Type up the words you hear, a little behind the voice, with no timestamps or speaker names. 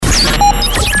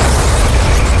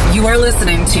You're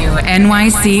listening to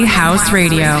NYC House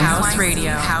Radio.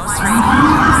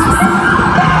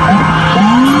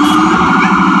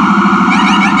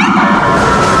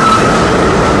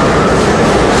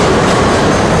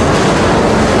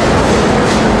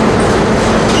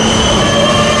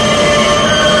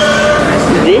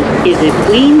 This is a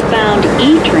Queens-bound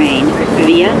E-train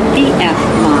via the F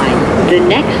line. The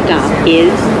next stop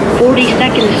is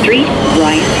 42nd Street,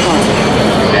 Bryce Park.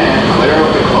 Stand clear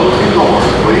of the closing doors,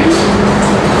 please.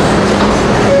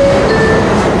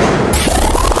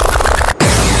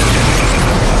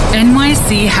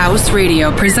 NYC House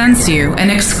Radio presents you an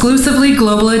exclusively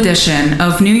global edition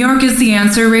of New York is the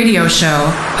Answer radio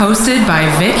show, hosted by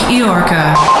Vic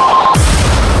Iorca.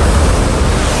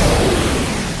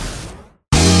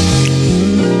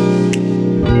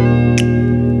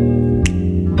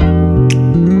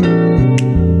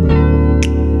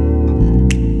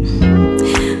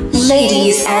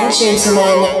 Ladies and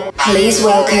gentlemen, please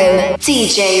welcome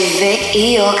DJ Vic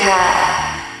Iorca.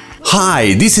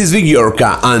 Hi, this is Vic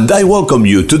Iorca and I welcome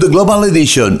you to the global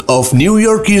edition of New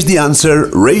York is the Answer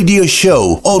radio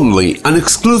show, only and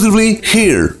exclusively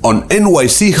here on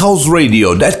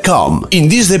nychouseradio.com. In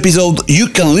this episode, you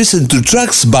can listen to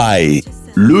tracks by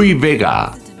Louis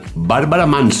Vega, Barbara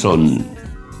Manson,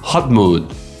 Hot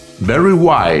Mood, Barry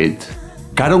White,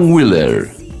 Karen Wheeler,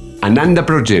 Ananda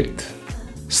Project,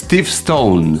 Steve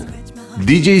Stone,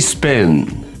 DJ Spen,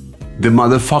 The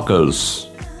Motherfuckers,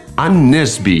 Ann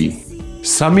Nesby,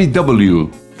 Sammy W,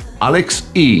 Alex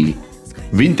E,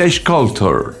 Vintage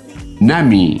Culture,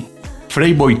 Nami,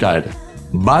 Frey Boitar,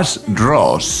 Buzz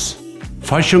Ross,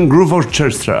 Fashion Groove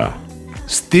Orchestra,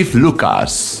 Steve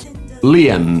Lucas,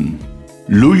 Liam,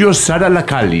 Luyo Sara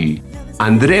Lacali,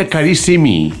 Andrea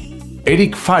Carissimi,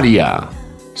 Eric Faria,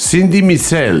 Cindy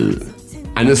Michel,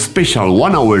 and a special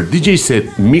 1-hour DJ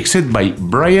set mixed by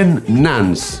Brian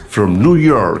Nance from New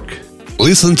York.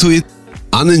 Listen to it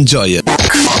and enjoy it.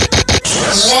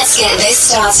 Let's get this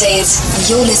started.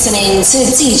 You're listening to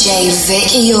DJ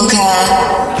Vic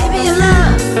Iorca. Give me your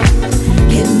love.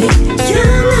 Give me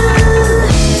your love.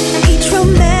 Each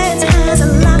romance has a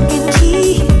lock and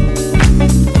key,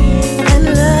 and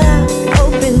love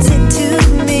opens it to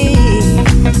me.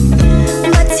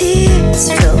 My tears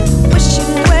fill,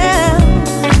 wishing well,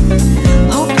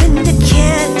 hoping to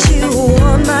catch you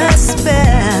on my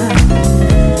spell.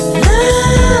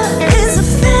 Love is a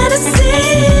fantasy.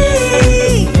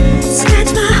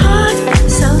 Scratch my heart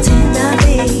so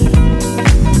tenderly.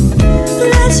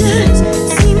 Pleasures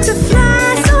seem to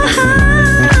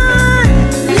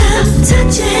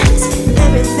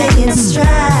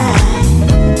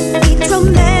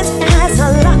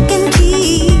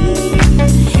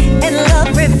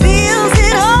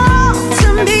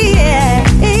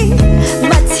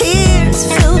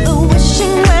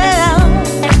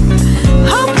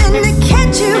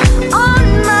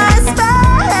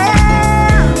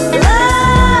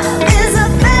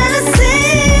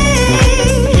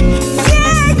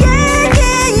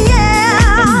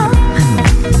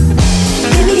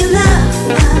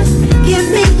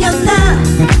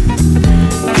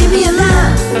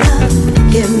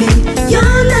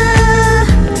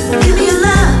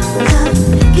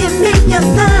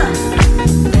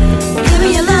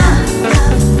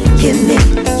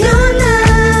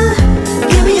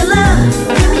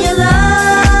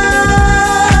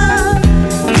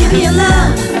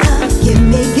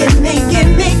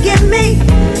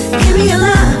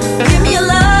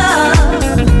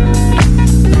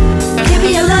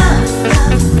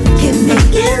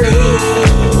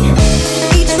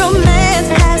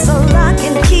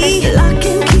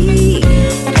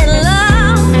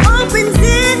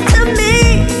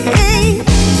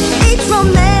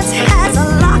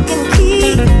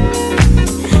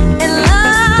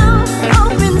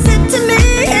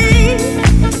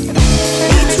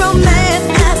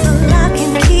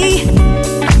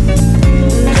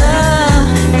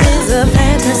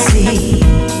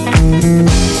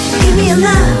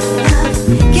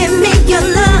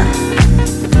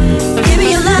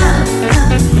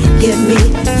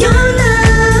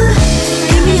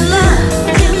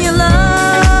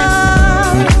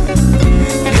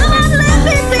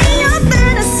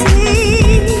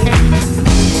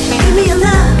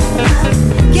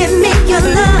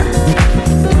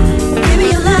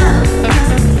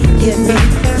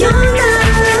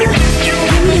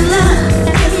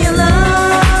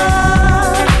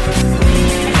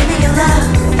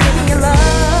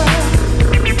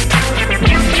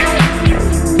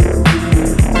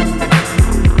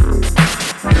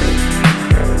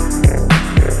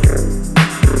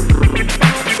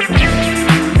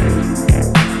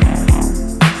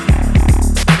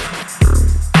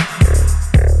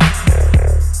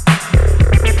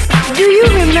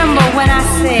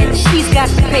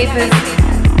papers,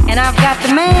 and I've got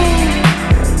the man.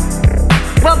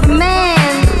 Well, the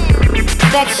man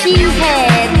that she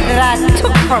had that I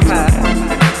took from her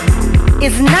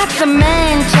is not the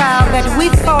man, child, that we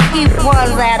thought he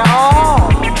was at all.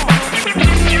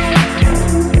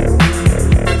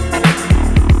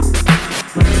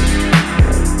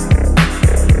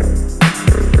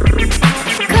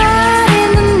 Caught in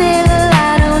the middle,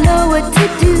 I don't know what to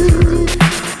do.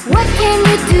 What can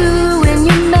you do when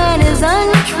your man is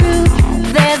untrue?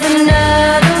 There's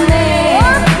another man,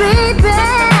 oh baby,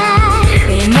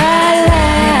 in my life.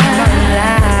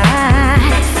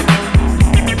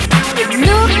 It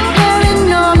looked very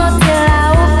normal till I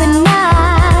opened my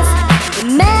eyes. The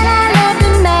man I loved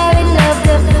and married loved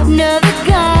another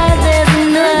guy. There's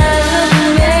another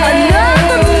man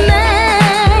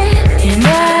in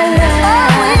my life.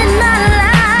 Oh, in my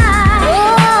life.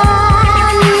 Oh,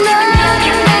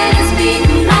 another man is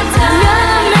beating my time.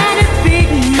 Another man is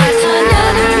beating my time.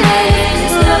 Another man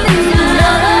is loving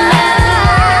another man.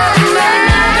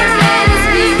 Another man is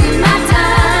beating my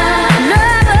time.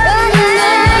 Another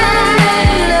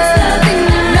man is loving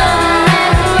another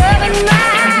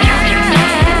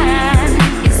man.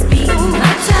 Is beating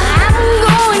my time. I'm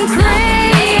going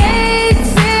crazy,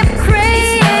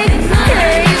 crazy,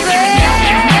 crazy.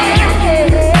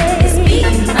 Is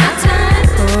beating my time.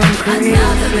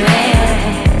 Another man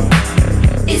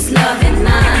is loving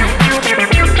mine.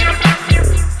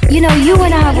 You know, you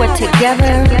and I were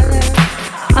together.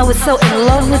 I was so in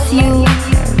love with you,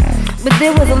 but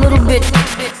there was a little bit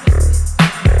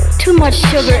too much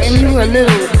sugar and you were a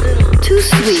little too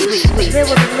sweet. There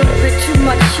was a little bit too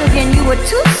much sugar and you were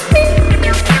too sweet.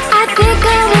 I think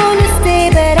I wanna stay,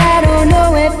 but I don't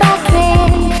know if I can.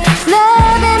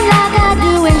 Love him like I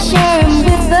do and share him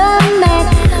with the man.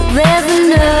 There's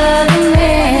another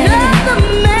man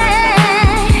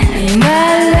in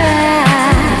my life.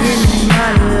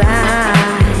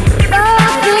 Oh,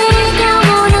 I think I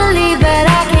wanna leave, but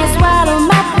I can't swallow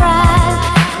my pride.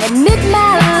 Admit my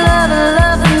love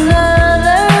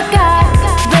another guy.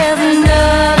 There's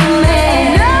another man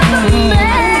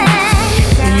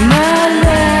in my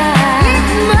life.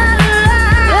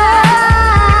 Oh,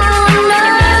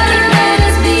 another man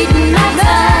is beating my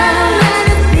time.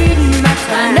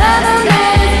 Another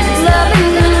man is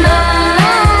loving another.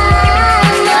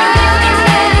 Another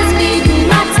man is beating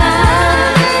my time.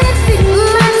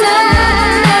 Another man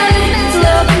is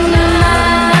loving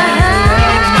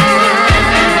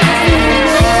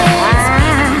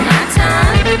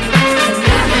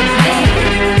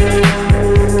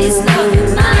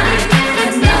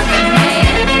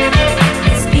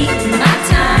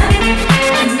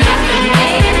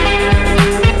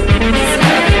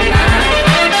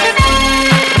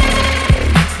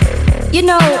You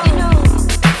know,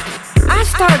 I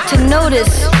start to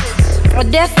notice a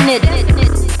definite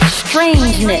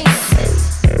strangeness.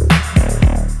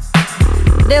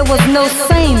 There was no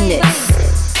sameness.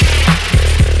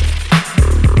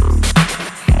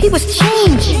 He was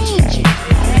changing.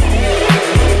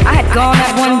 I had gone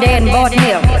out one day and bought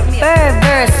me a very,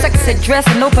 very sexy dress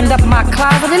and opened up my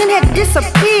closet and it had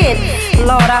disappeared.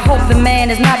 Lord, I hope the man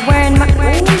is not wearing my...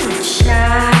 Oh,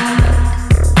 child.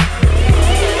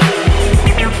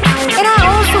 And I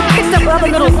also picked up other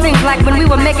little things, like when we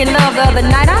were making love the other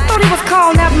night. I thought he was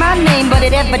calling out my name, but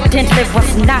it evidently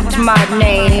was not my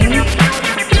name.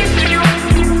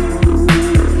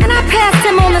 And I passed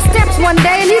him on the steps one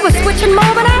day, and he was switching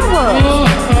more than I was.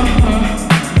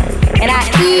 And I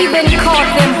even caught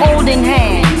them holding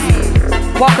hands,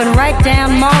 walking right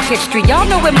down Market Street. Y'all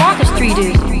know where Market Street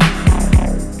is.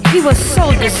 He was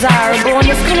so desirable, and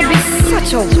it's gonna be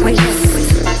such a waste.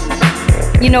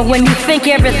 You know, when you think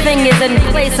everything is in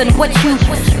place and what you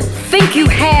think you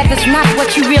have is not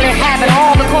what you really have at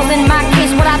all, because in my case,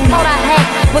 what I thought I had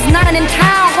was not an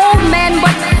entire whole man,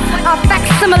 but a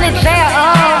facsimile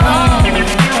thereof.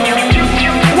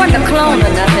 It wasn't a clone or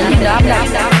nothing, you know, I'm not.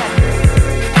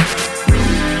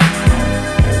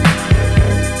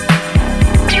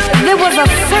 There was a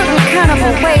certain kind of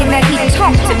a way that he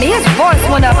talked to me. His voice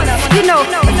went up. You know,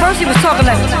 first he was talking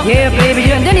like, yeah, baby,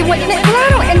 yeah. And then he went,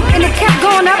 and it kept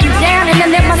going up and down. And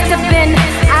then there must have been,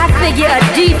 I figure, a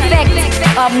defect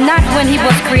of not when he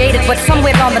was created, but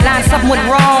somewhere along the line, something went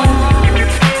wrong.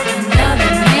 Another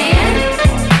man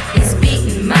is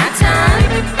beating my time.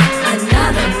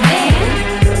 Another man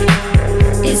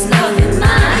is loving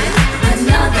mine.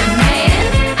 Another man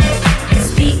is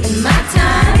beating my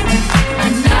time.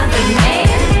 Another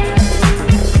man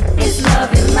is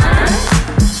loving mine.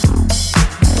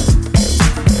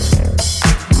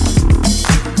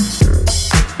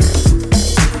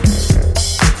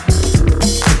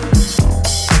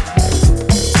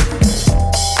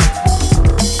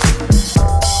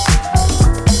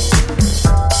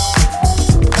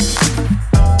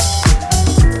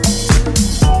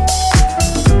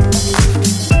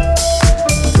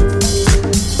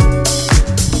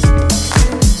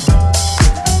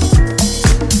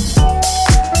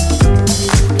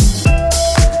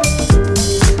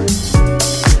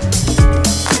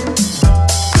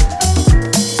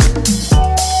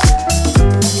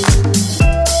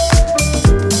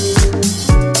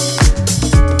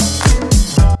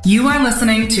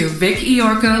 Vic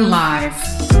Iorca Live.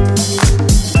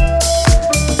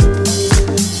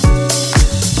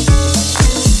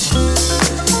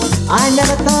 I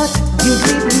never thought you'd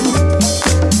leave me.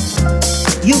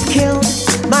 You killed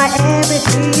my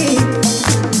everything.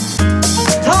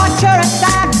 Torture and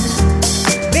sadness,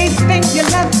 these things you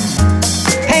left.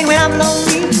 Pain when I'm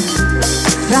lonely,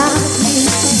 drive me.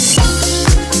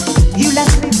 You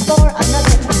left me for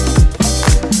another,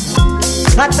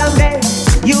 but someday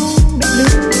you'll be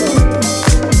blue.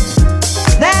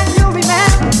 Then you'll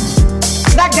remember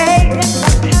that day in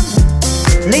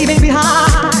September, leaving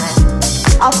behind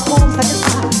a fool such as I.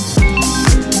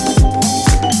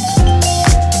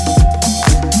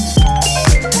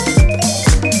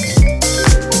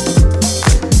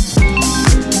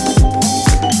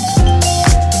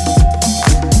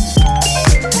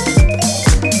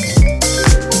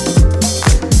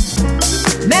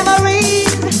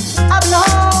 Memories of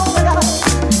long ago,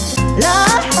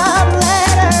 love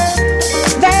letters,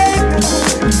 they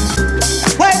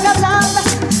words of love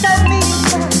so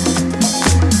meaningful,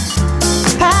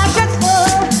 passions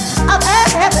full of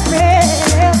everything.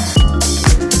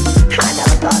 I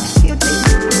never thought you'd leave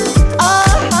me. Oh,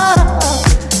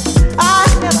 I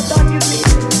never thought you'd leave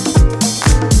me.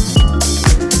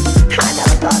 I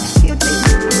never thought you'd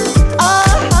leave me. Oh,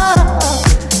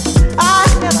 I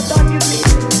never thought you'd leave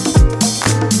me.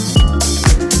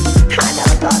 I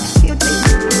never thought you'd leave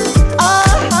me. Oh,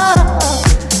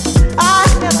 I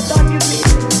never thought you'd leave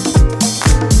me.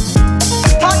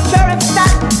 Torture and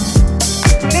sadness,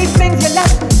 these things you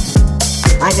left.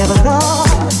 I never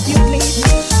thought you'd leave me.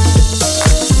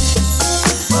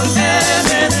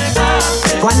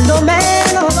 Cuando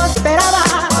menos lo esperaba.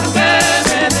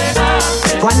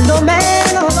 Cuando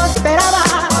menos lo esperaba.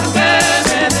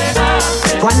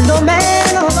 Cuando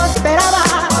menos lo esperaba.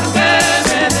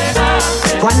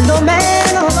 Cuando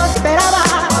menos lo esperaba.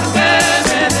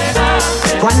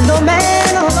 Cuando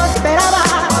menos lo esperaba.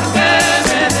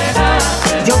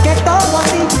 Yo que todo a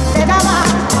ti te daba.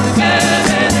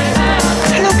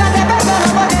 Nunca te perdono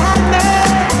por dejarme.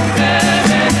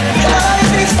 Dolor y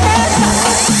tristeza.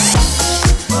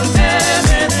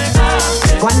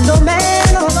 Cuando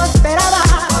menos lo esperaba.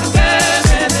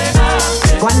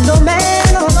 Cuando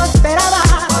menos lo esperaba.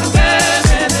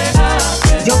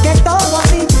 Yo que todo a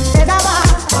ti te daba.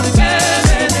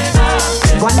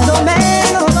 Cuando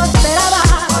menos lo esperaba.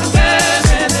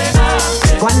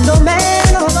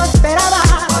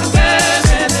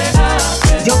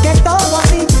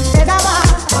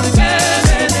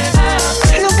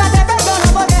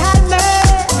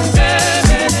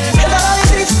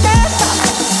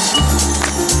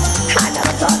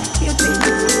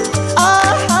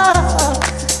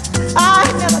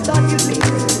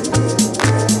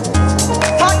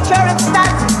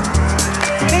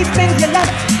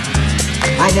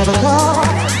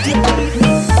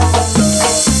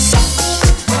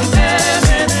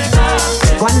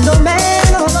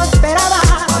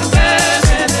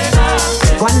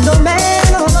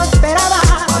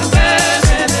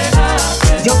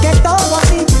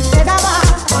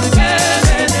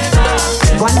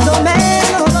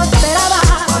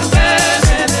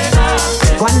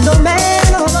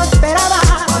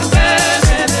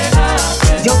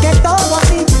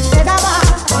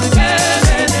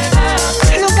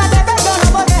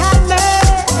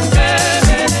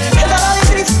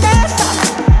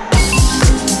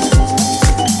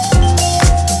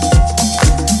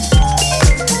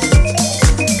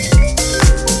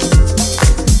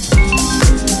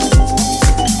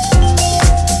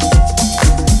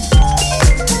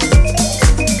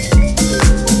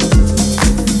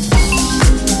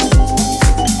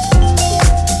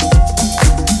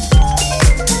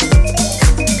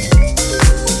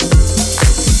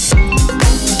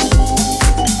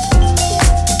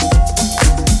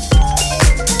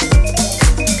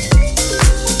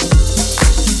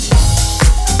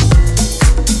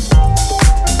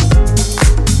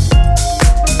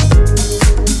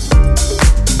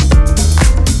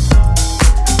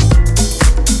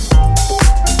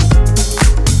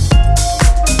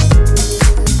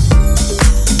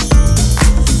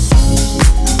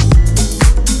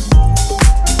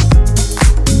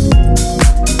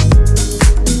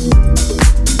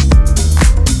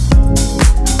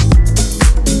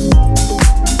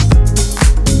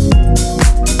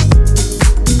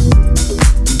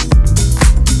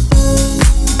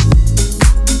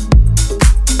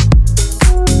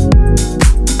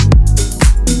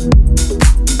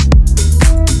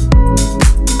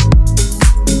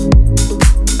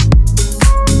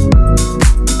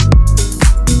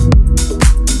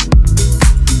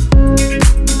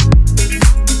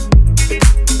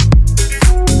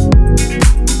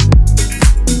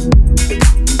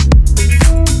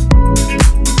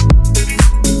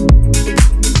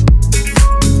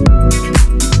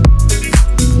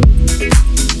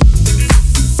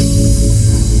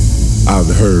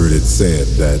 said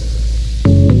that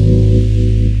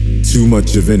too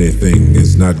much of anything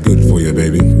is not good for you,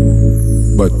 baby.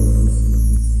 But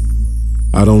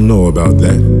I don't know about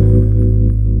that.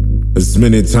 As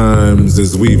many times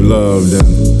as we've loved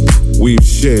and we've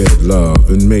shared love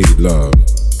and made love,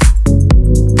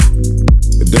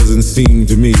 it doesn't seem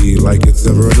to me like it's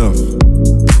ever enough.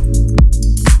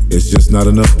 It's just not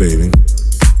enough, baby.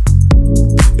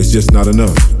 It's just not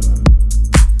enough.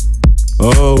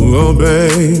 Oh,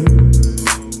 babe,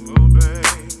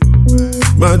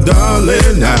 my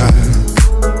darling, I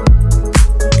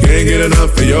can't get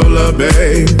enough of your love,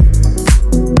 babe.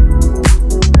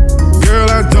 Girl,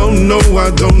 I don't know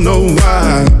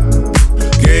why.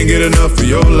 Can't get enough of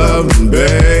your love,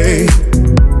 babe.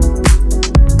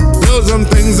 There's some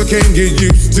things I can't get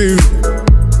used to,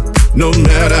 no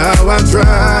matter how I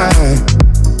try.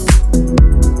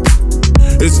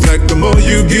 It's like the more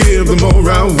you give, the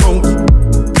more I want.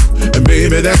 And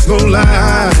baby, that's no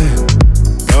lie.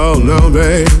 Oh no,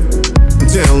 babe,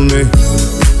 tell me,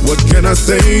 what can I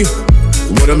say?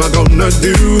 What am I gonna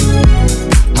do?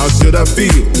 How should I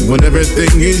feel when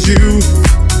everything is you?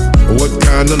 What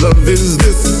kind of love is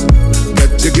this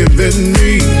that you're giving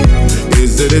me?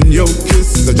 Is it in your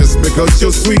kiss or just because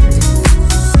you're sweet?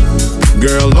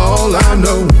 Girl, all I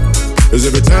know is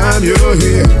every time you're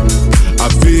here, I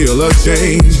feel a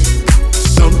change.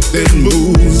 Something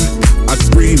moves, I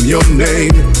scream your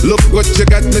name. Look what you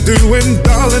got me doing,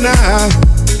 darling, I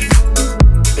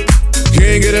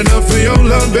can't get enough of your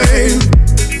love, babe.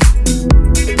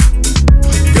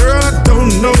 Girl, I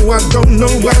don't know why.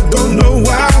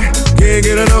 Can't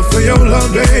get enough of your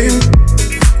love, babe.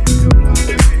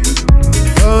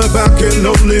 Oh, if I can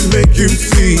only make you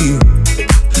see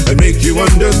and make you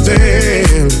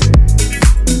understand.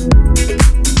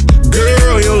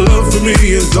 Girl, your love for me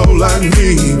is all I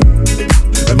need,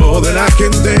 and more than I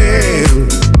can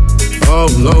stand. Oh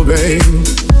no, babe,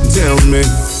 tell me,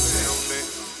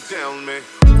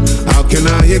 how can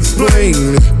I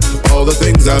explain all the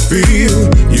things I feel?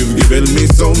 You've given me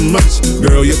so much,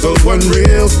 girl, you're so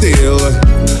unreal still.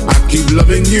 I keep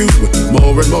loving you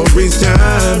more and more each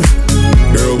time.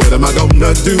 Girl, what am I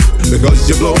gonna do? Because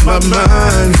you blow my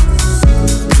mind.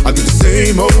 I get the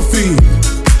same old feel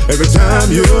every time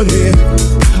you're here.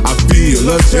 I feel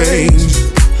a change.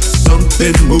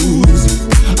 Something moves,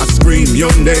 I scream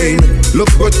your name. Look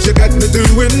what you got me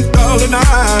doing, darling,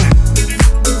 I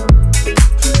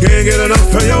can't get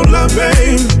enough of your love,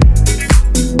 babe.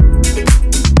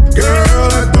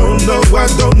 Girl, I don't know why.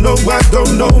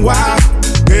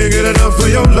 Can't get enough of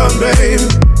your love, babe.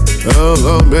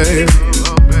 Oh, babe.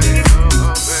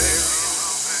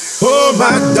 Oh,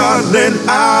 my darling,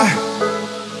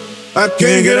 I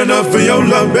can't get enough of your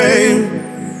love, babe.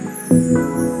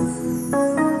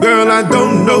 Girl, I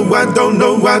don't know why.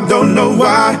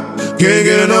 Can't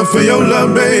get enough of your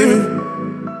love, babe.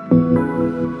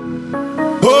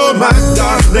 Oh, my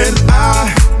darling,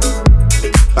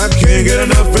 I can't get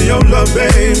enough of your love,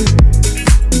 babe.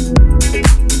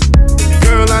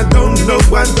 Girl, I don't know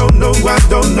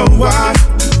why.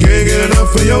 Can't get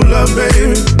enough of your love,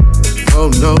 babe. Oh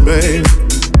no, babe.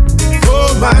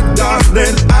 Oh, my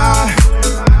darling,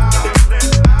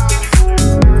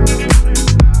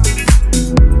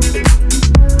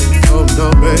 oh no,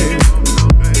 babe.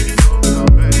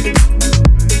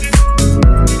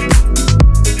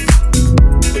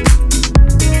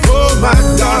 Oh, my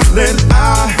darling,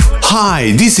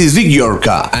 Hi, this is Vic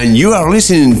Yorka, and you are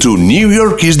listening to New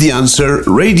York is the Answer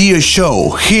radio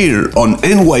show here on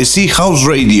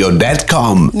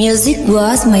nychouseradio.com. Music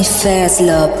was my first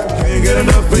love. Can't get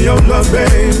enough of your love,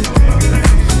 babe.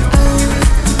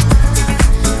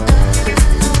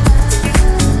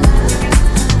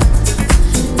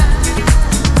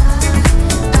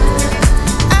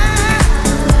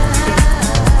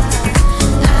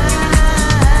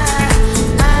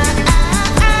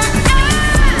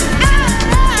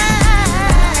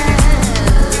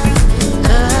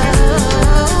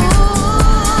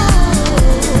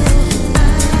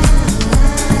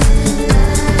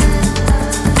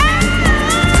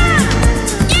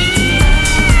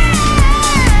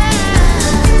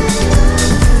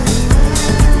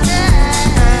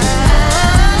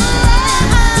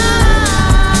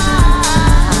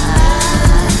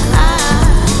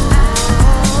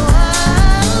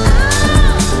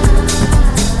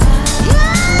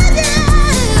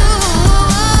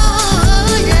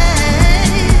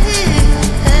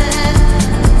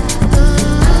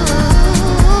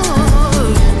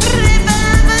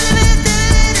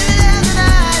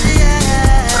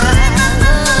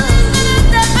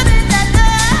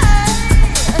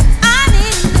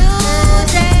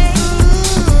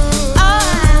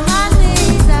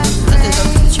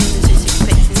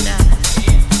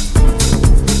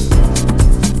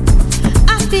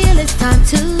 time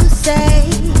to say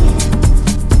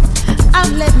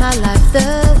I've lived my life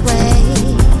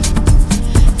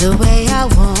the way I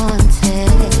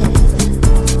wanted.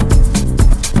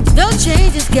 No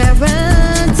change is guaranteed.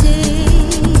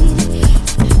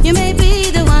 You may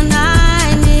be the one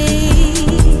I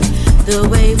need, the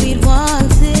way we'd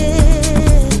want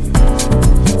it.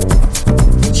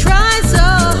 Try so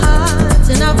hard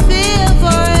to not feel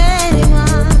for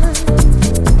anyone.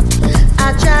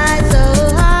 I try so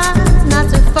hard not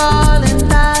to fall in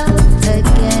love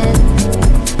again.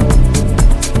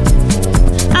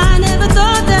 I never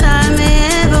thought that I may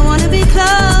ever want to be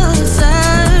closer.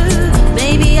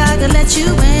 Maybe I could let you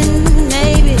in,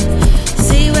 maybe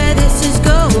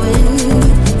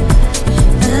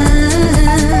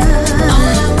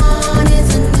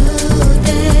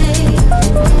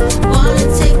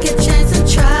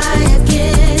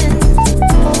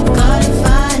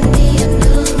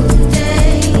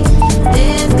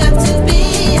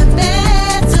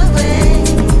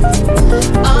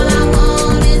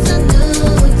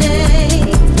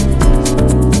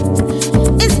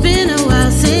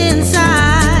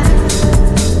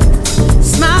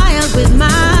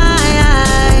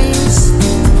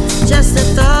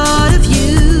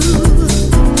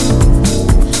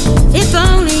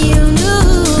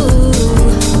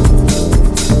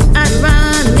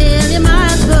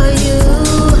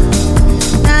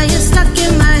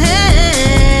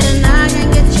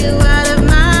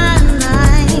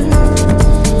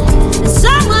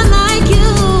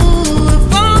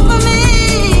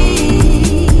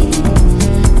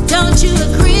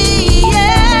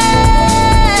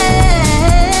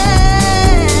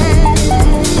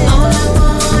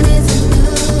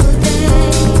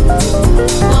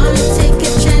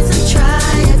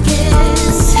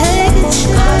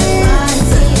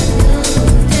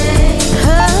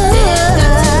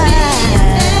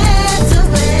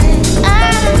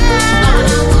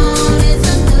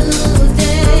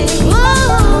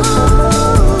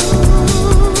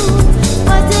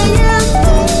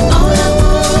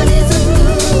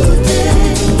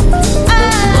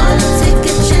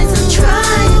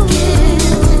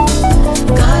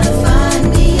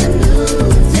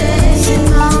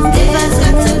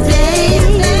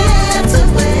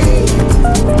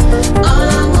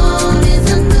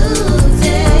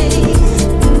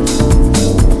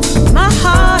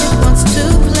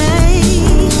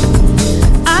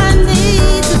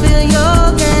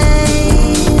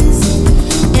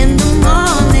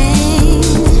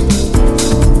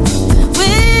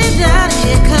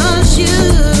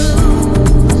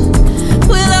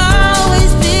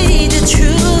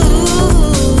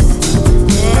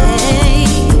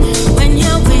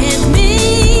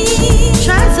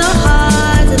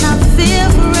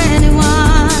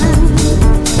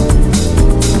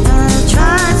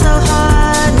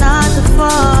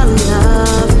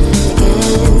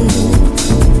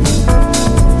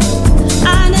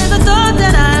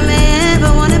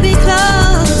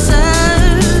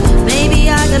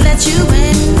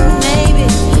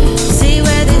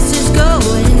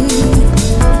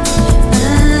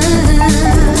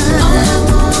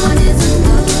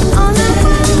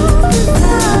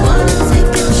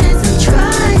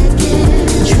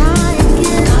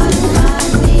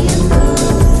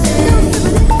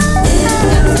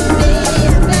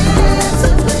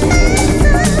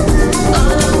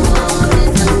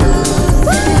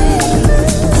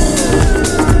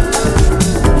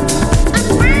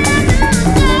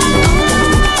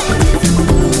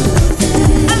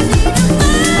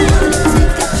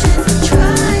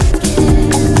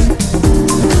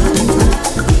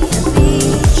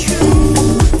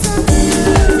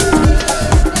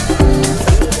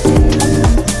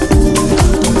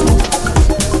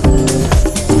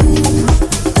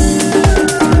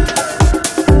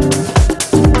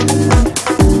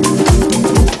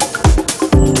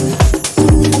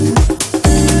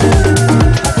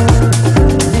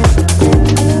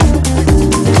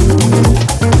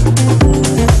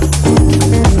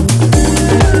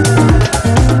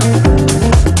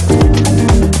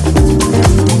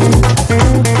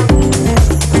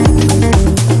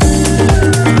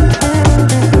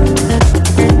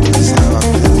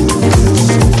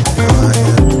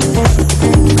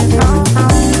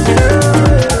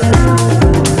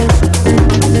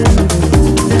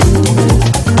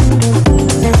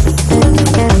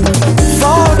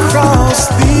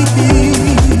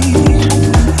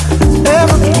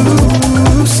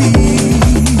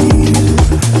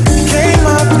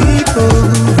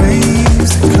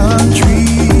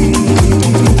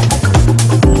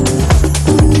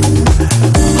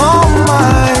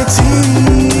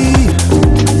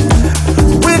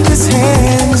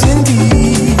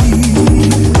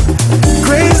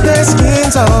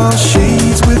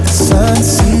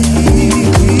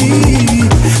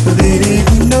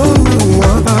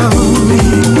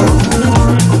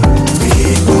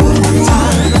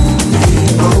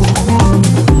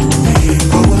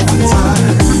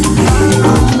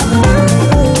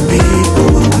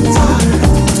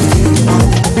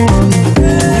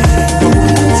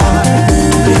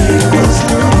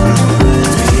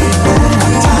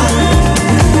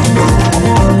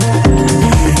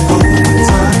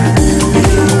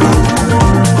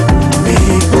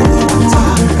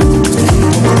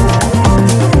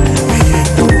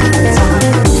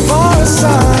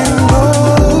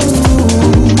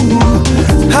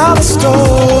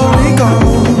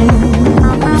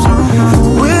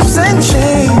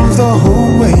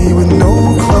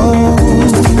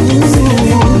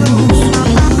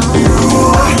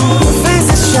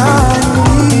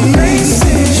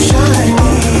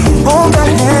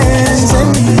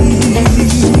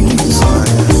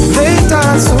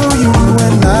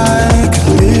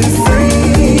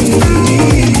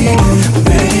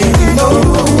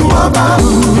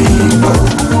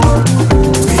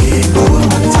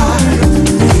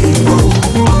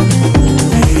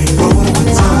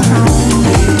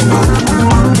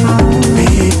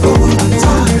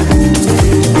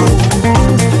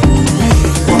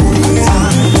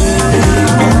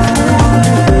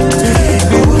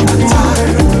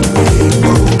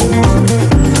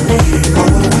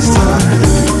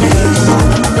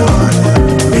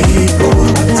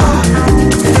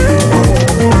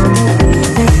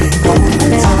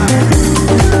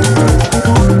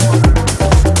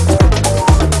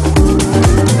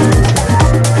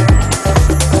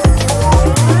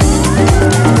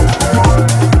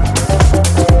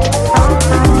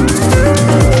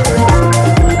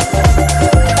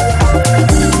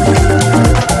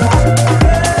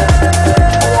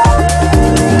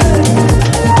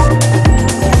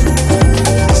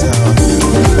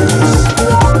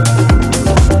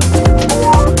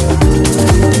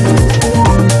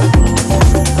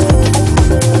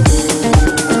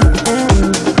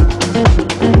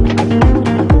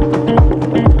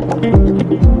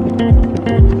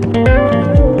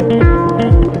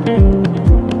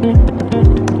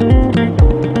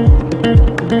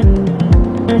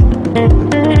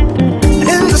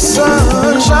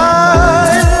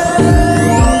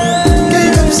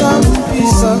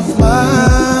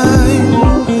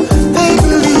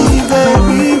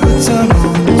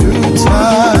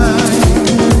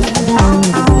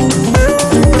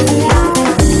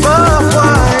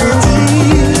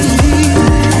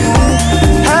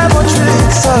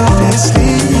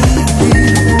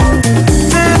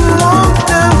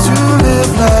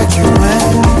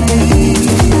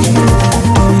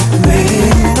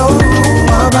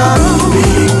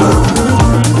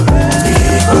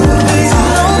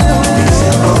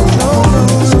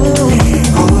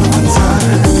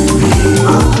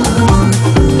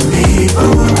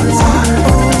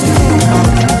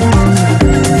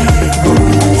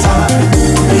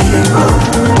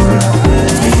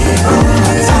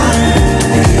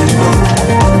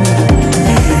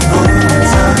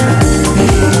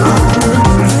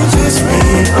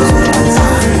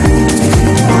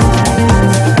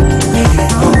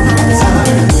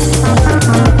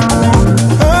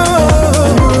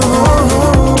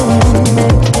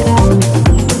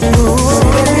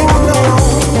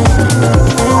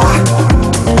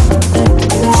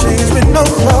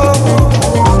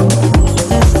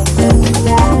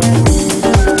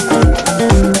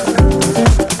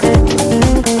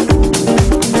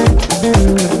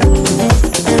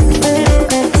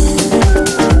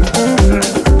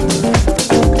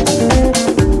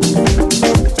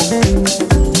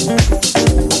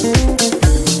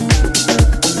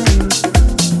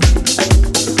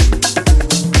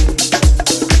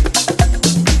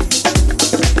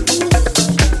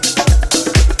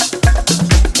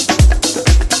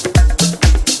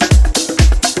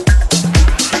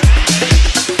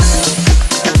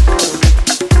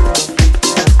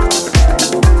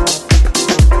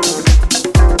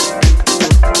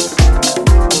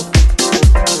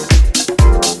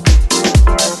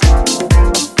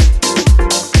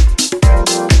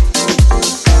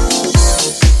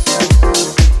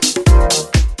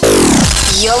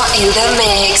You're in the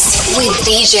mix with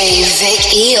DJ Vic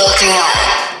Iorka.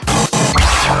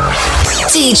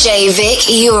 DJ Vic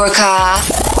Iorka.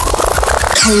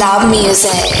 Club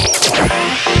music.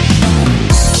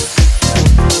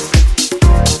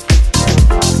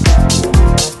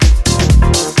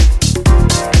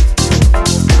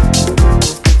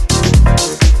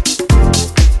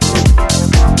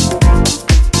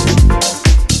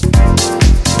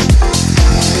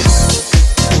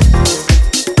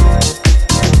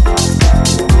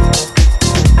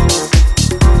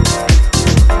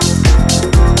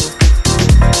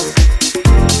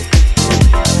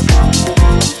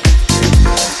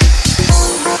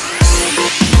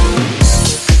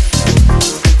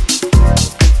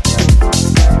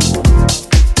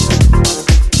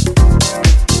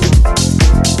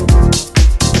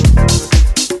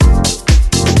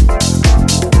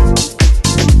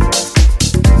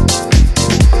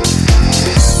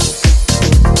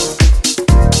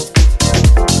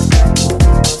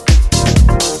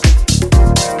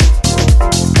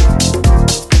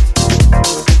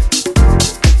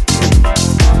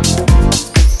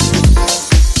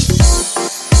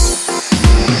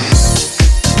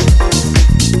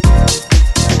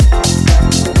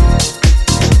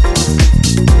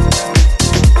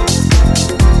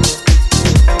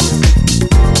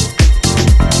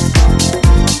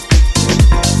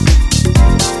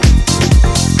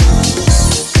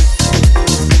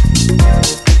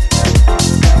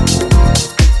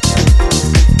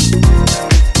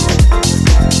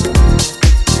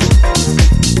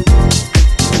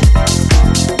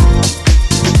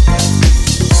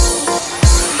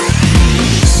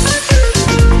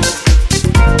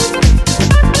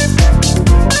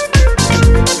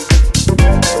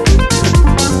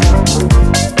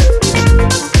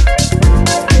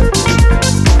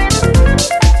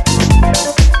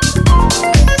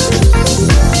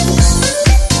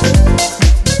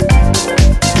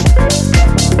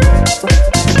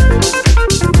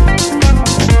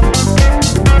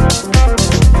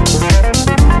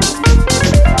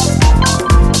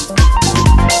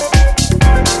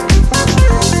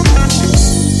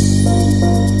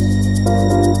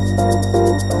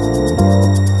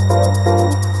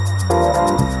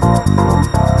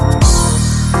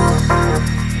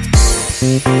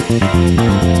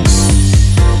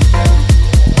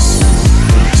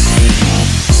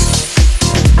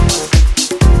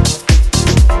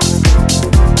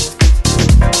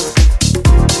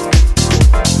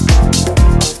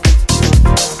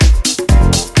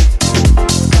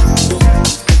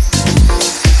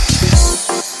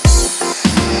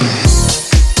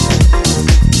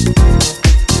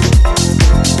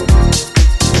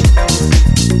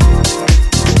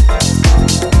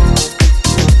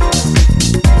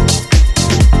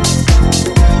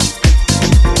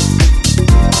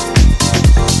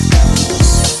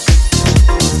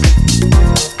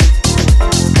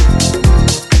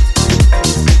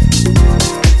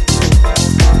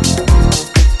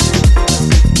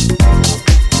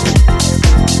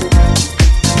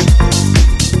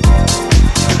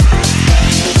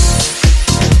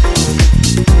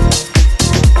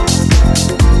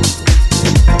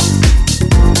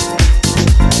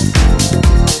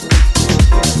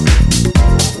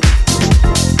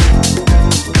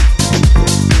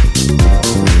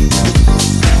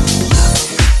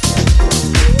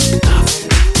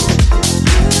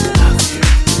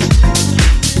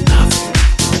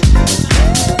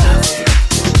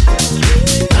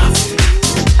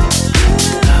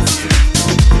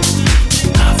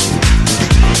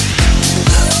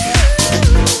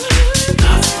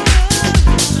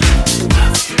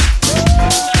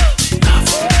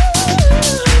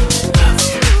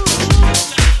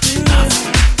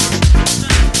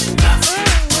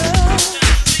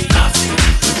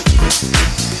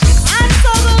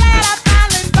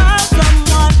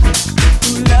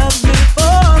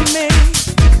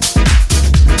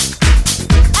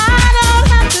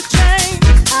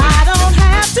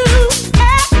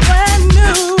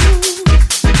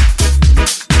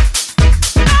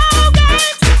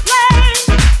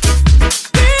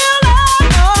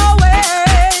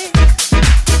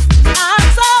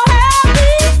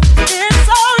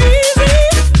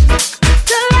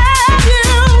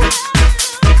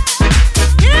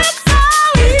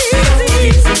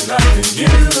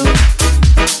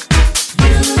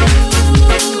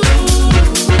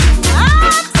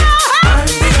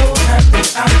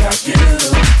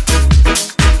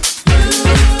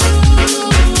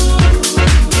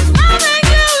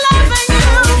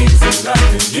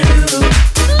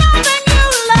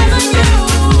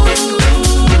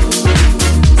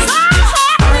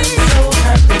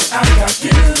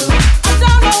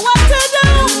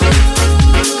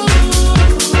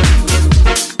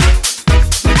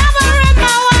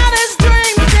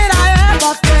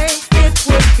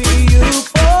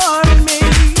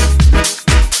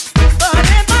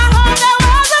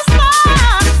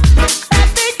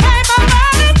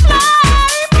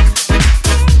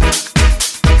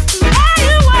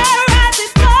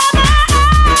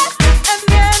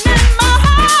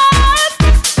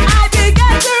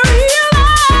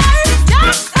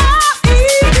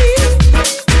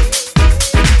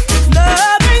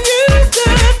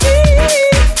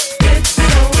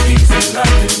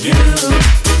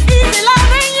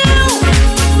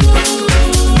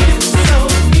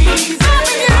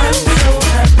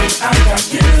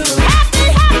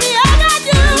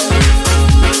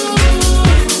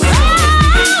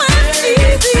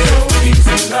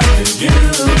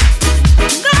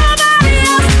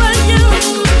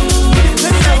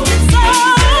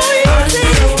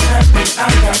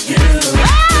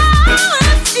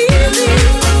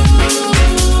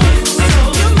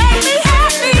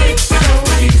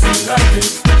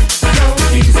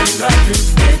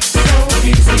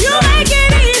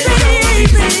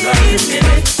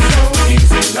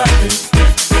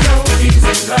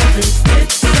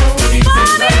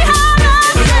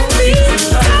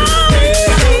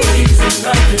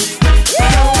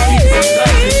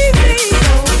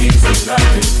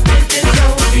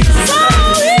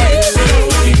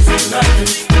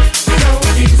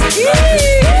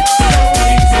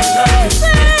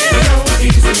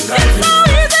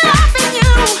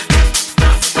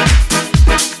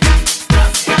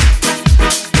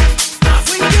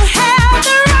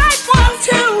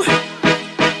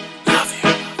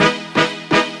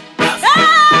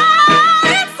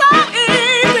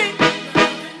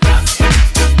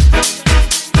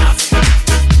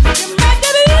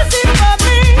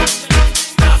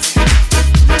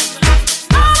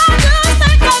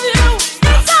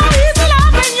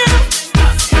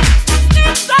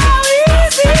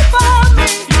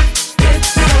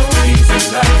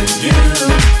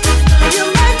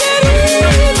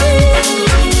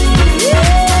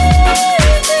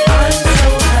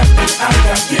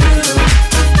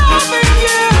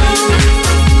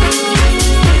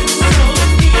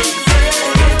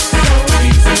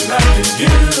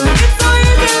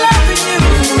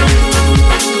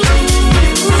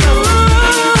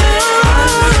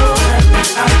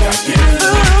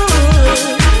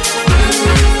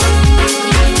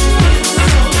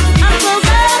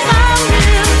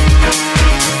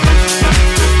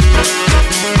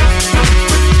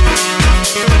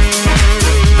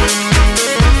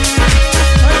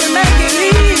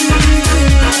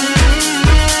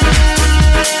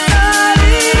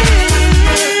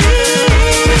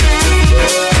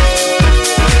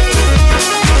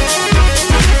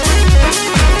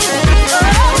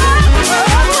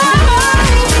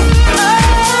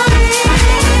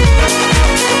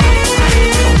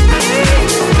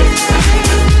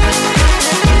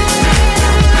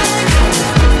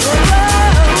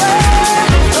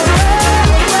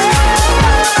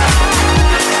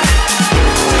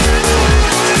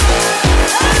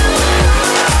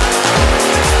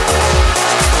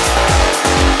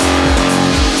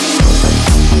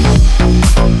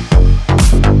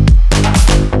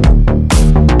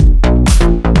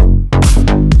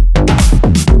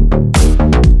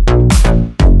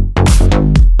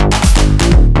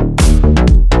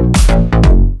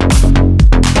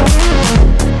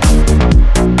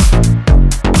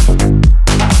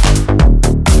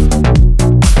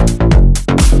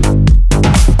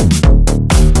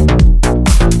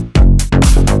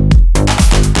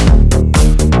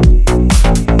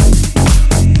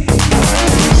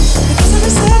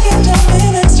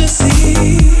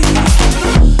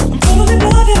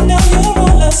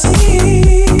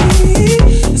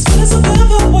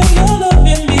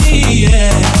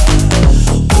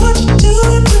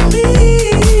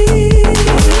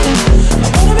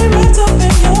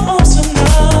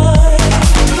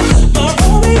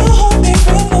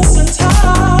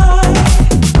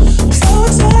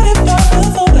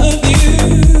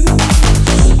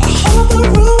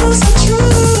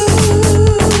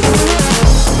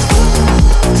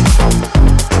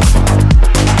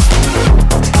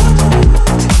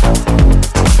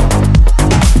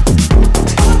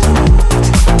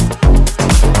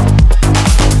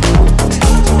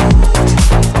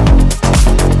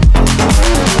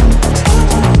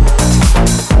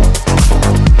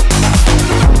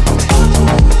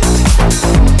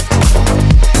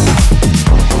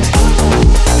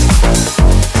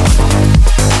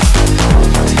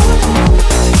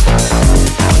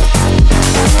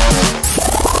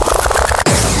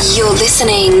 You're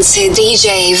listening to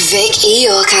DJ Vic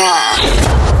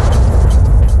Iorka.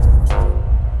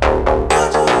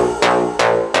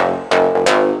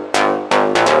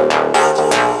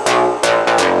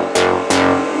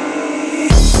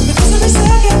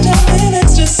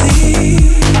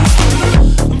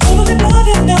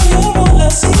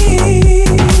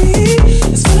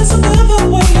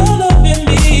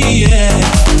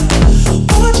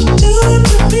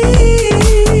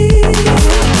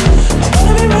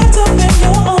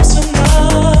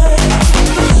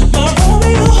 Tonight, my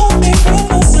Romeo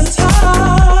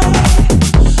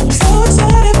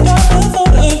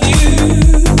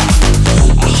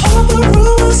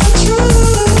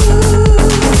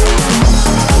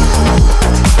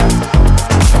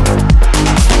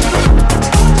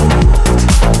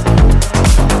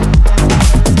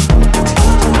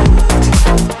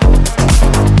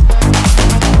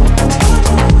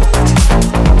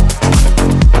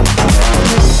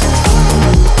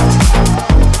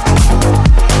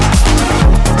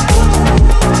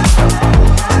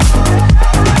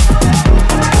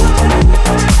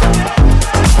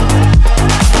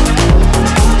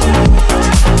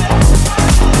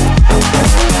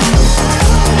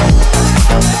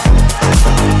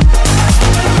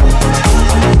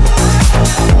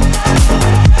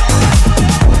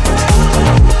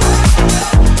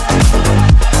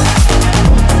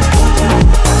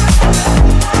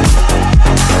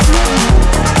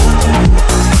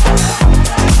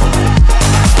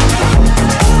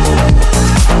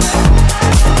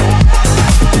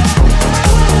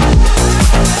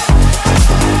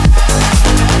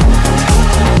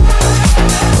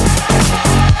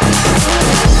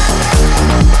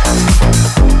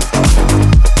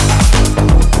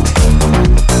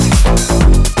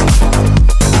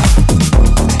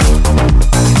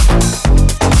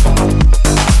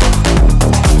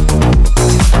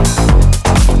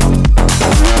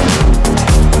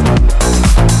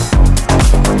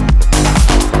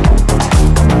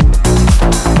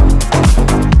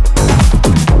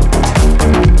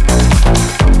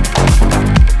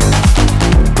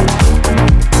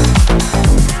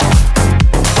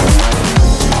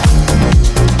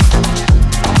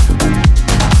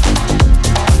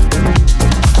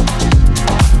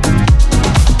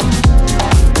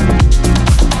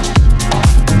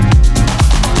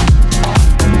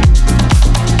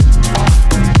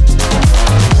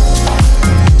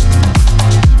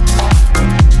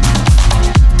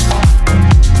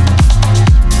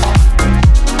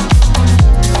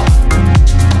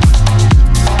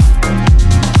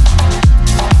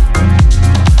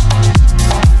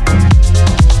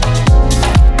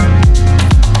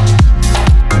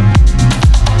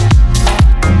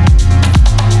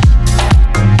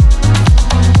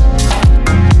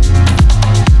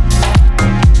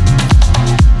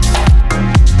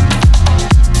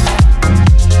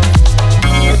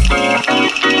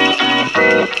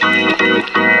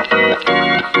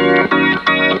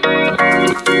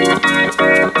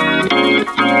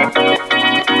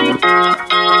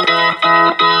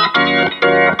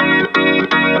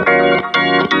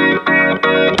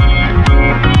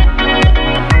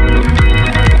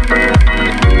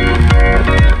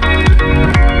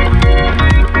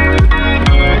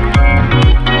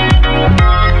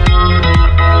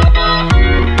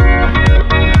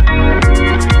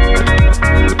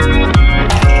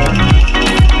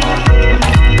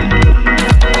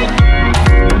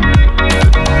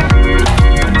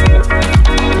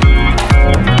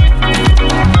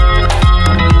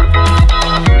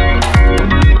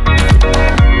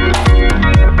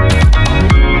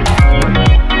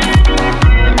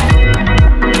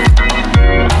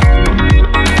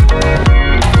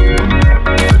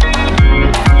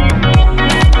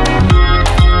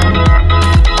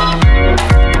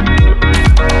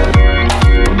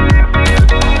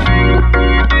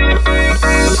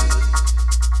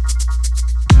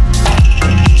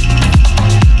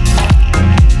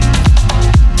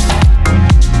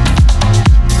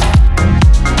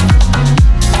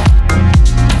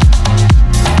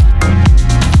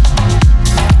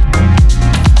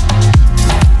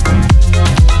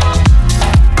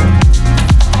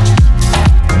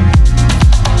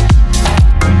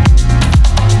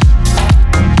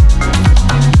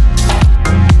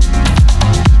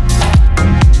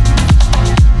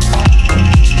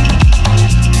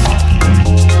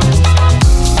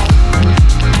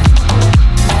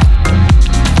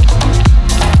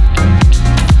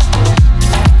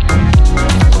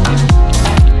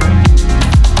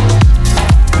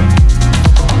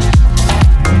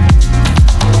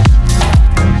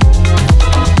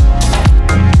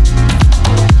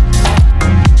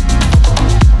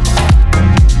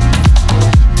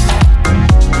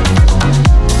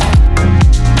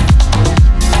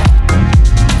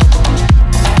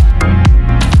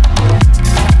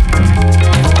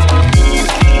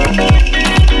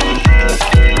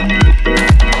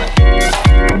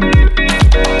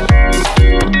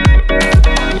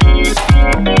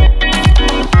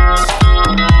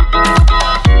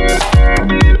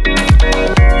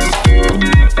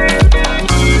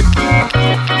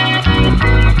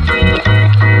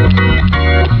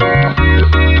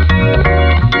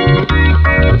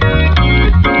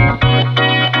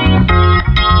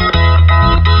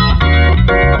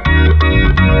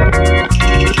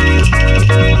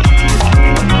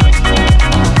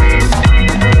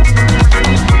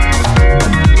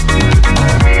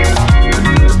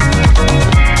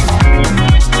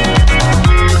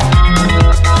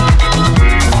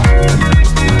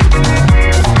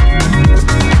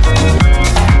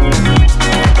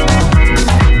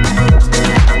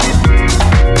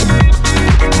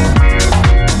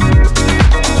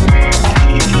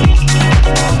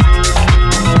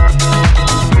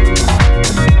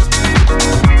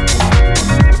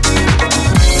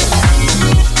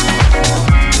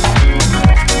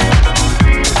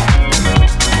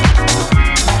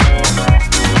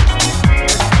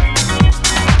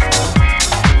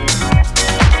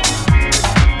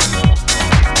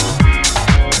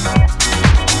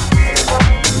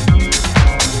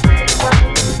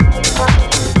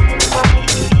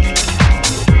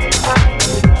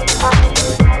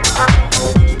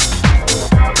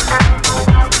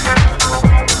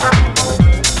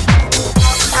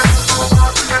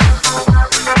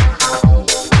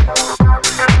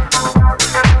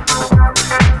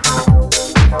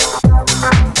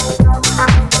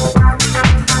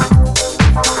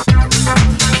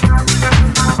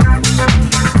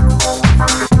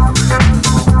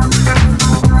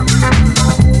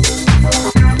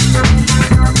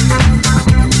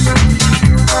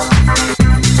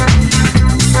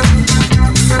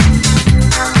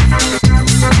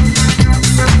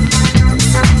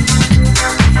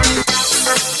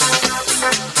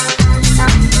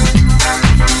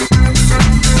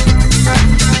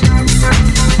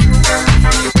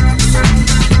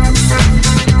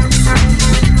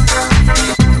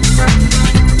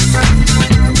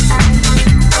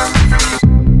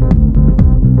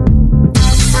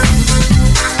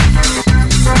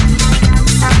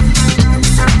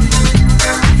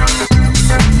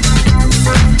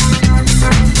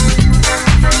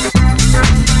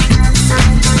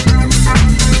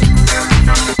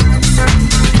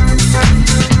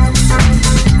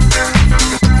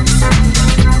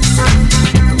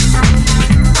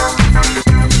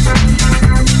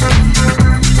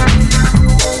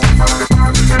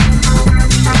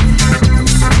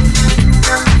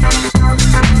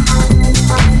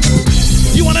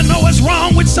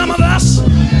wrong with some of us?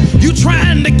 You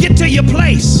trying to get to your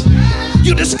place.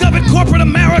 You discovered corporate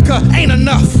America ain't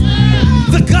enough.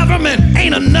 The government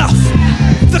ain't enough.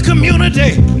 The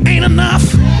community ain't enough.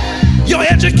 Your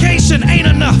education ain't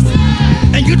enough.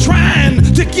 And you trying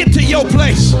to get to your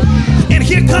place. And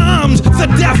here comes the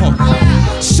devil,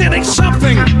 sending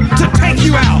something to take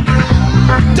you out.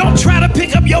 Don't try to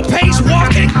pick up your pace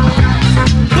walking,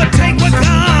 but take what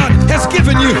God has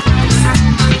given you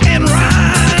and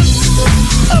rise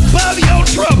above your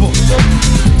trouble.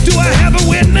 Do I have a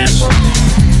witness?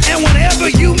 And whenever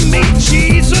you meet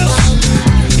Jesus,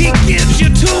 he gives you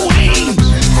two wings.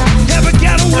 Ever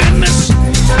got a witness?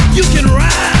 You can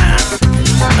rise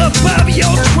above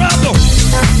your trouble.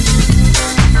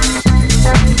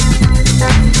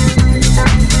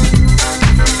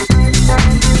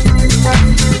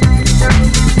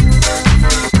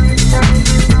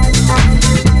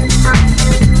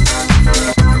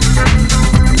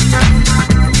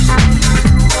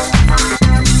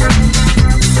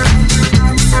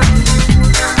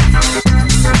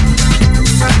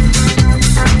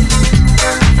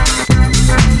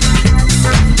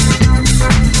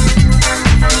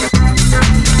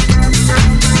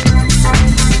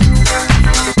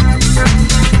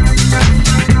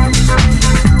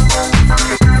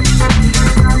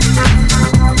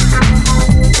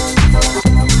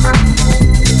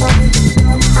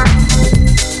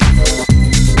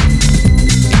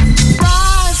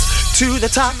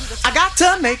 Top. I got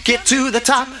to make it to the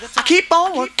top. I keep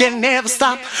on working, never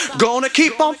stop. Gonna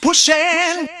keep on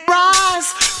pushing,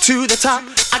 rise to the top.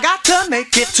 I got to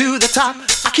make it to the top.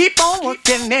 I keep on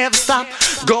working, never stop.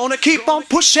 Gonna keep on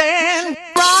pushing,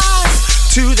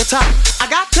 rise to the top. I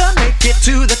got to make it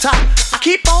to the top. I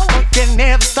keep on working,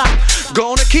 never stop.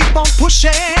 Gonna keep on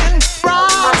pushing,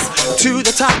 rise to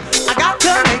the top. I got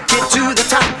to make it to the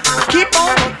top. I keep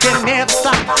on working, never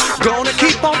stop. Gonna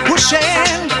keep on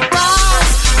pushing,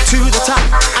 rise to the top.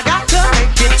 I got to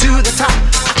make it to the top.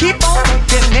 I keep on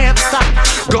working, never stop.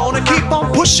 Gonna keep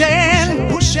on pushing,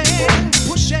 pushing,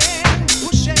 pushing,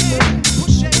 pushing,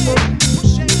 pushing,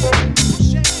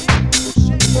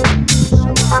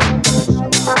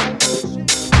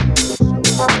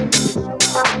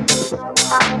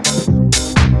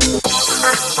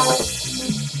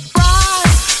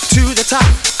 rise to the top.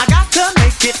 I got to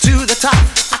make it to the top.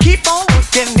 I keep on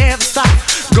working, never stop.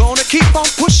 Gonna keep on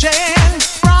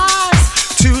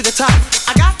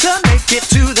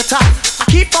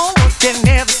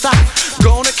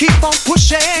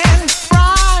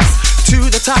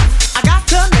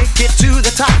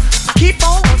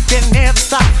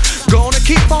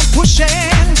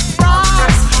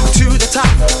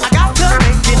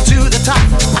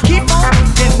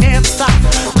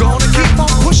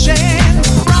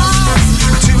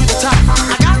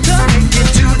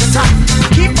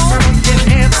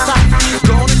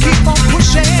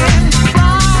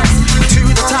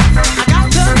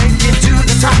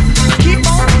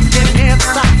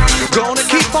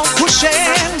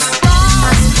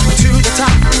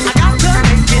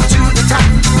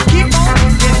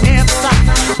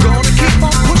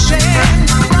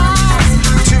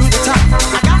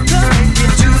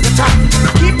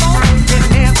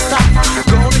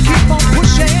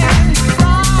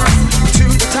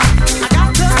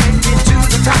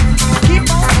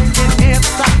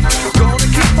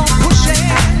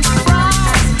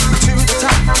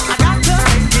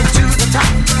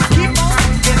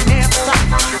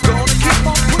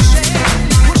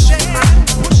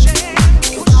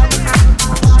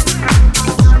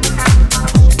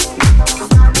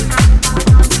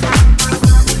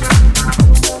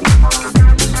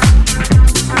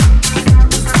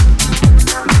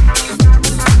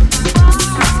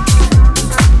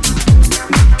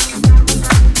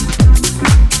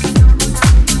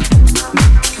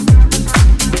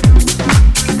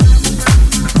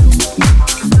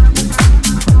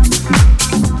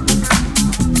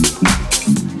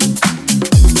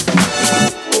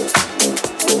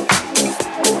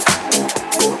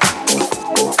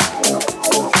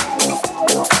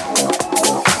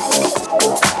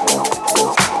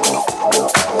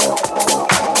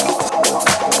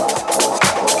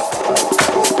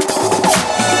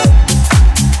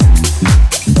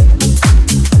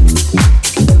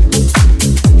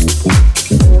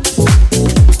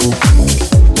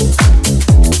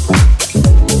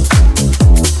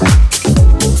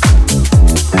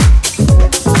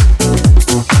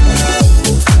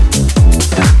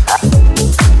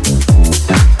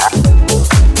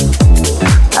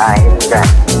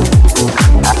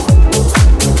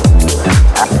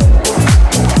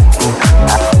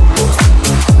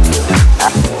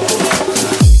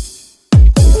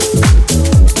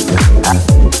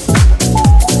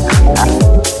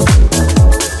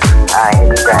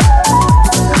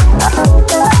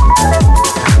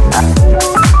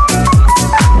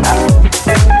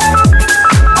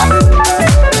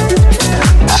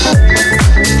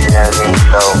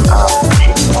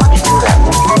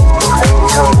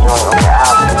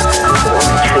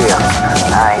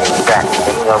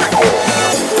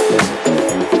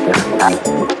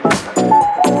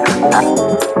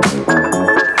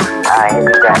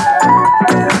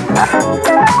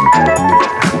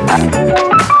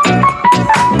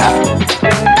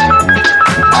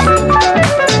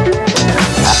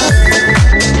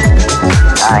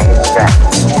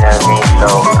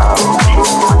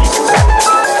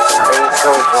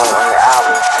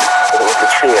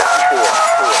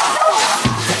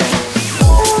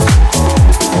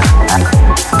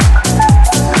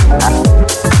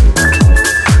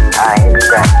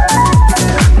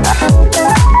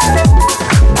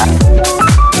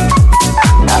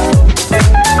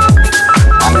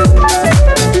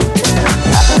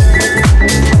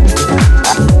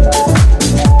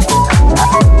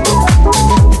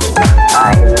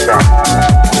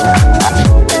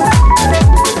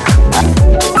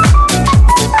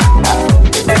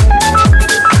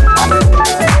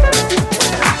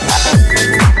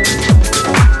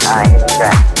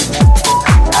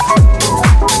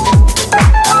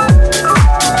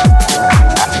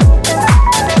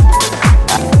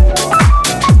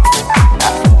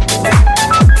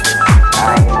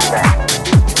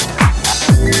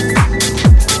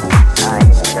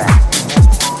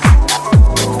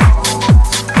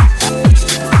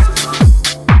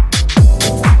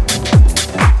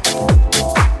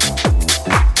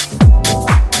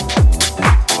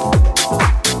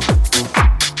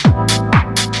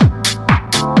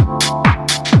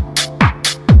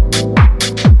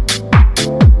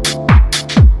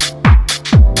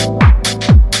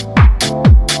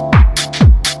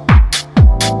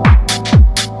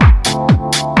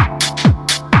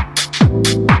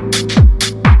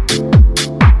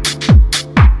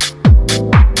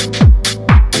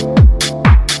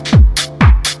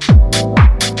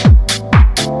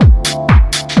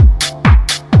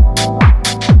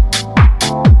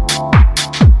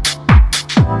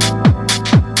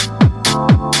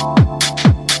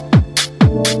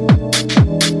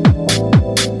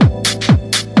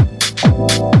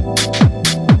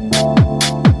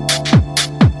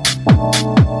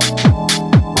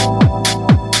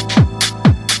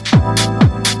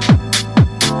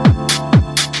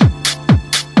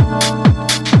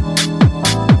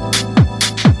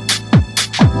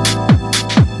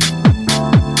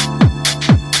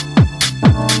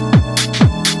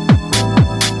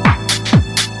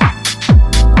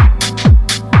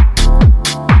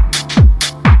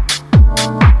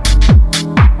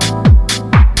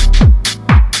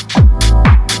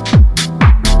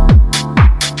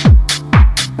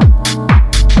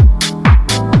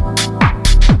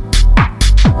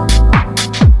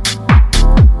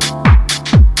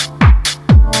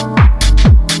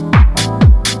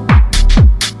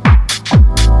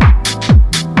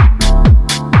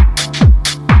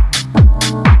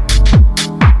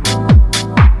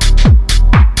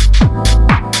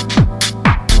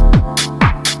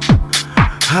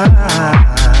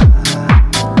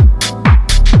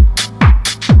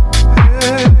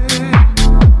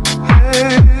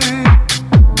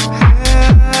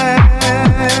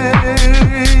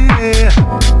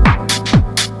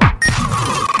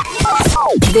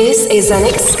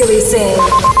exclusive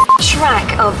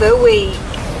track of the week.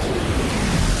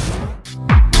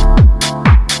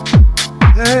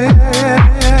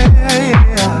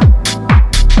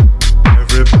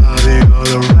 Everybody all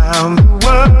around the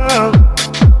world,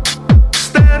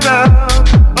 stand up,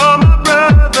 all my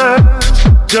brothers,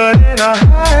 joining our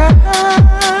hands,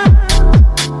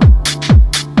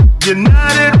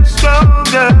 united and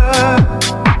stronger,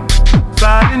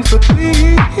 fighting for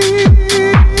peace,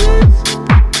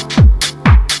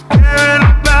 caring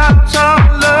about our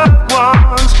loved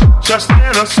ones, trusting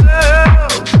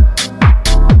ourselves.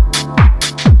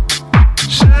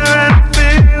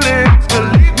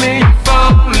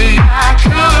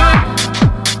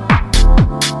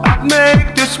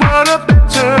 Make this world a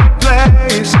better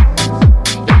place.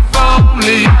 If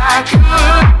only I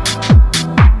could.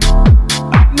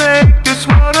 I'd make this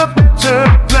world a better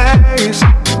place.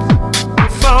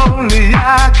 If only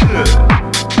I could.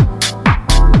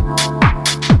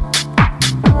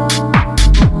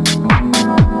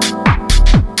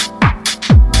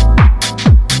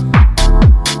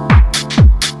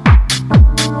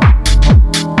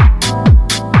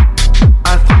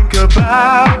 I think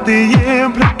about the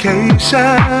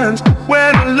implications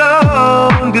when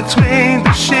alone between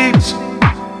the sheets,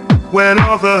 when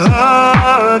all the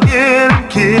hugging and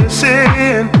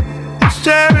kissing is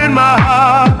tearing my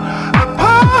heart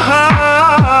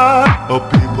apart. Oh,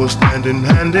 people standing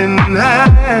hand in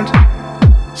hand,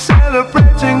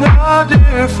 celebrating our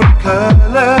different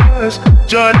colors,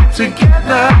 joining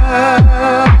together,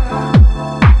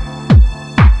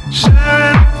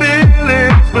 sharing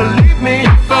feelings. Believe me,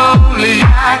 if only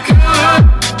I could,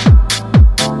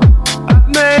 I'd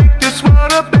make this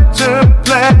world a better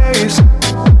place.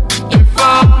 If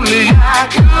only I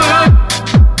could,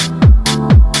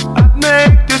 I'd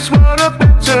make this world a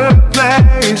better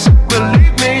place.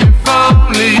 Believe me, if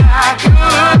only I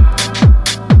could,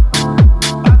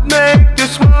 I'd make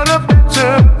this world a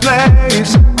better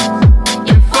place.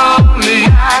 If only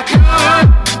I could,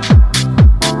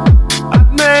 I'd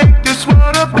make this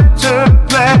world a better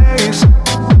place.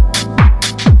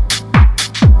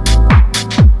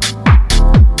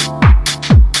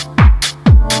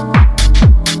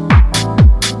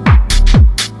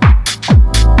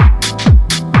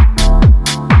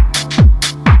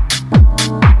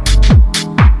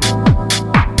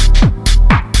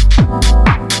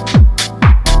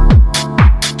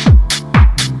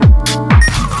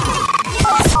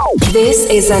 This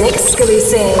is an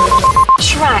exclusive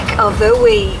track of the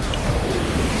week.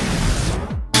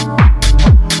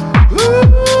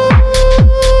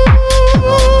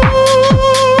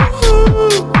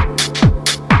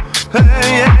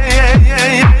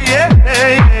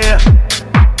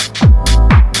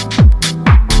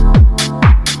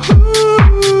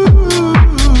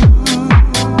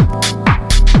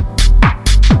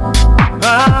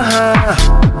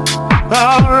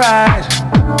 Alright,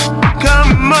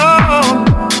 come on.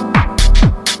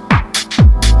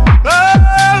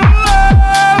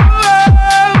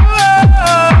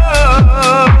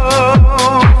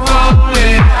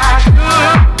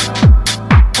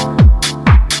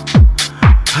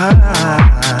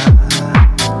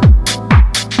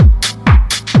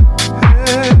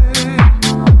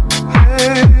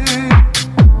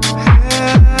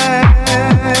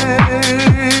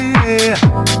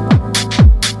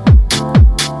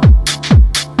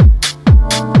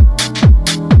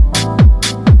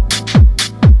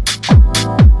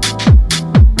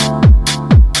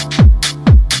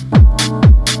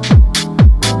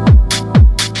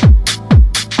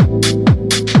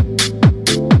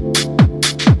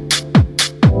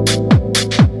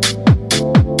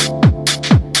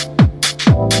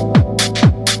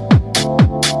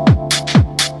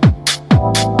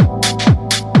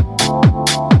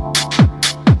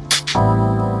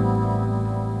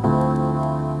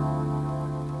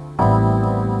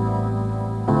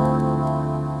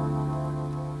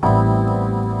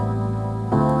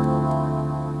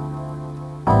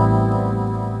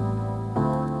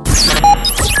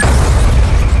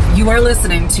 You are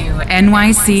listening to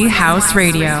NYC House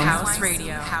Radio.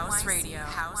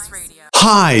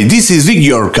 Hi, this is Vic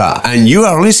Yorka, and you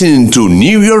are listening to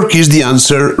New York is the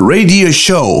Answer radio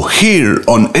show here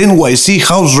on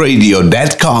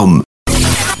nychouseradio.com.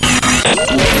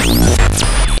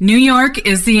 New York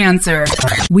is the answer.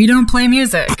 We don't play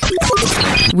music.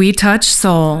 We touch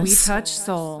souls. We touch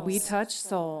soul. We touch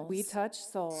soul. We touch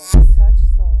soul.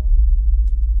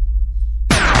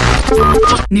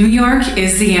 New York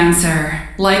is the answer.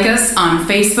 Like us on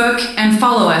Facebook and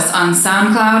follow us on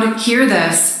SoundCloud, Hear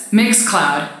This,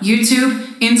 Mixcloud, YouTube,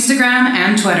 Instagram,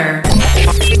 and Twitter.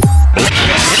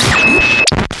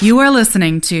 You are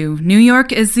listening to New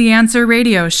York is the Answer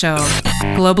radio show,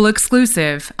 global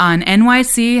exclusive on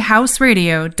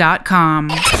nychouseradio.com.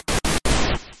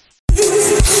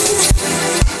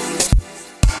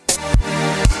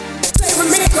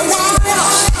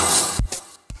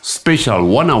 Special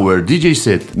 1 hour DJ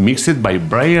set mixed by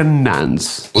Brian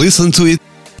Nance. Listen to it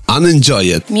and enjoy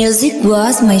it. Music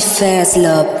was my first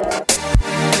love.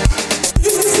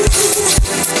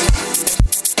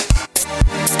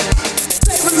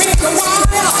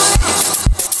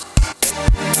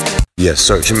 Yes,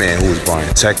 search your man who is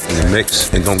Brian Tech in the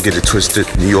mix, and don't get it twisted.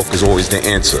 New York is always the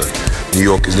answer. New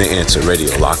York is the answer.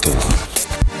 Radio, lock in.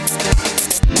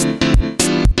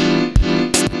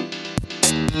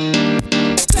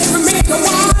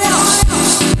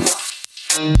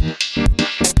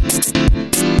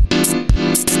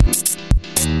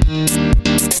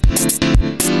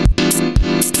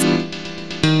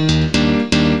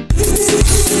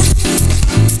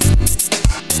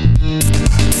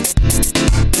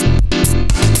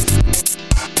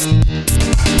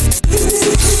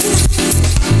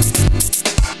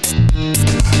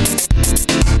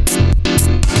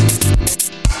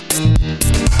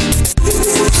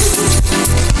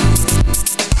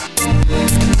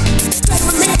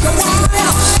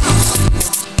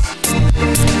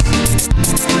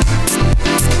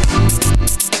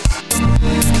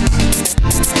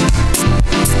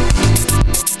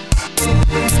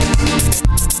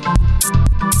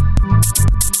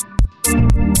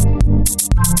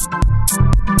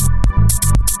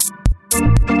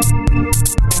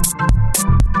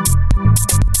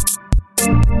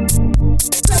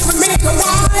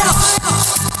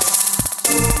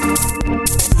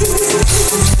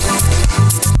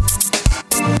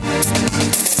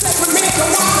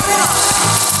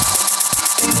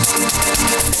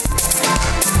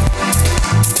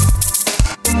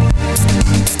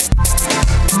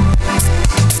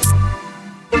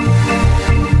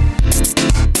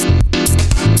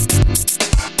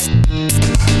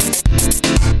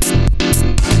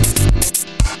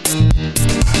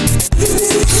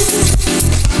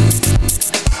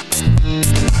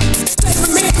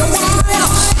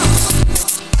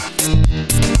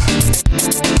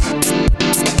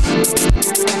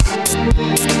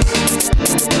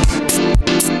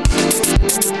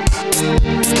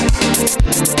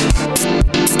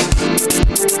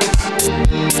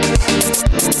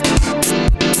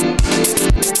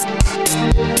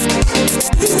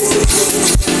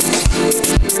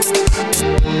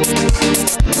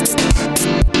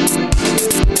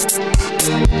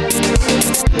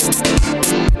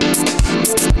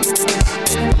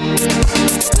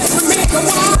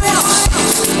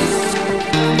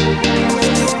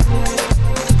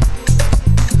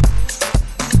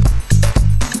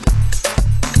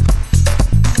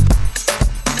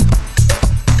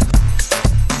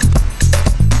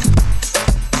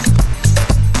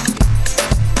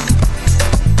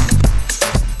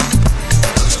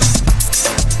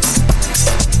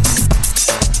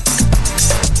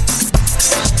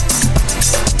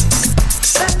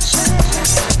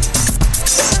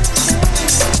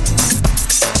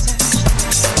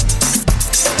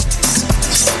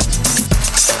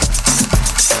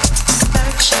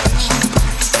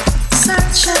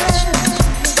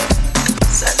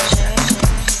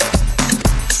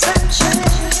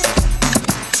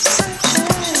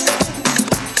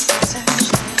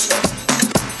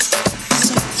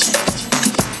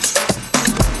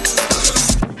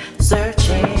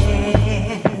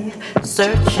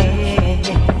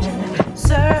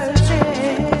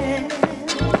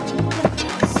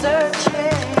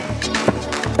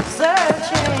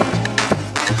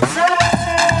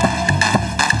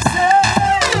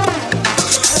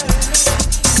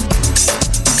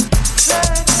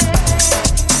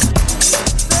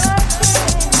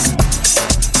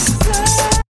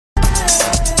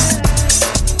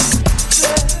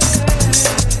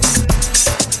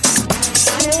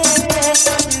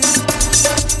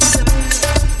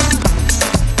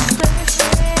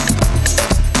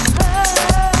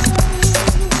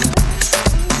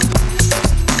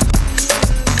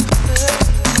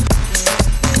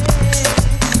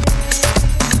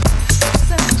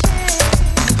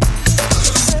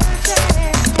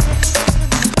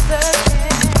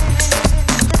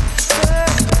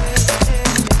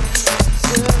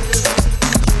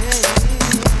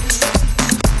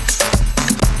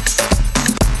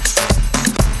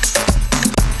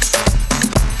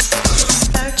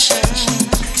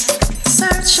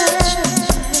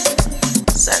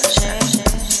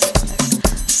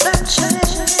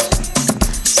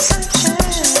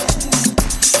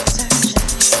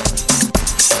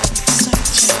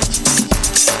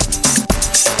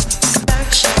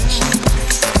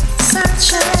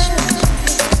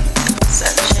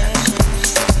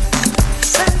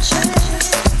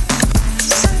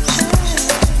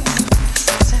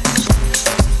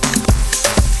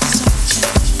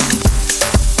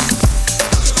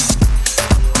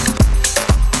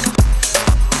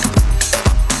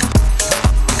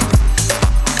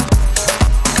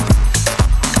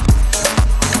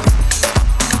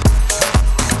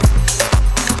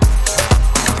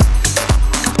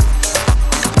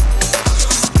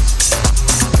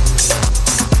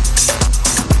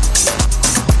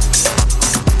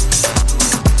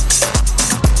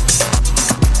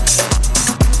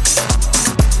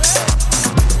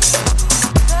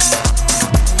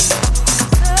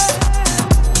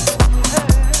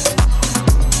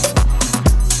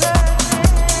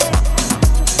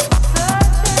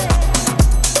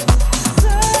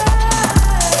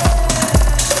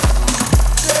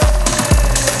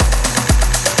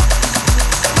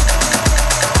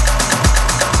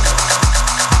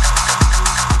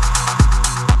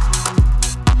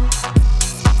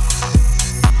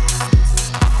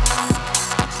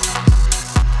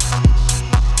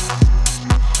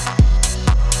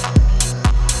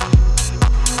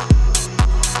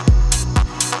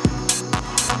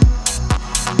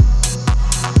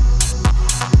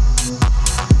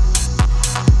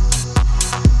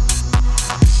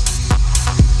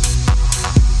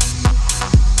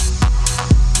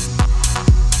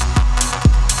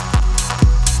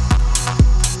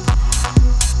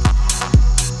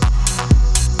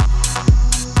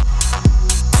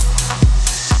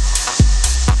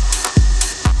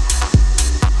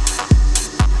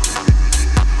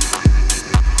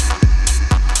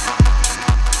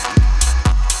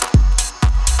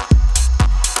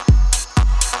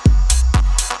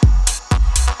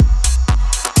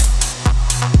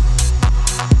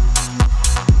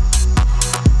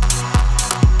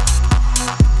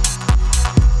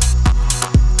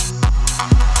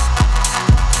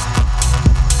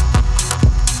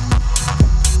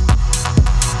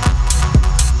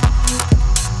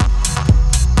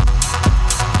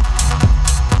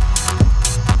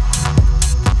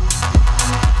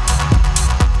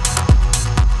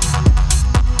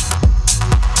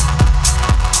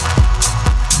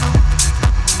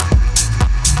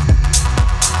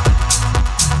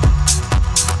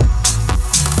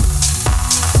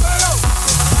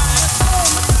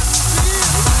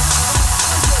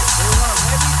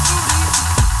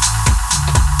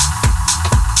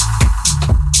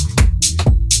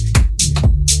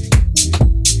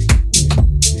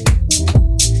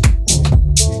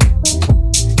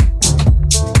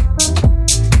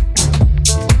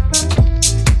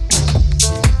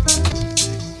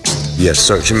 Yes,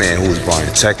 search your man who is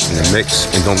Brian Tech in the mix,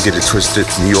 and don't get it twisted.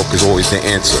 New York is always the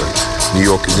answer. New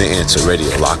York is the answer.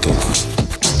 Radio, lock in.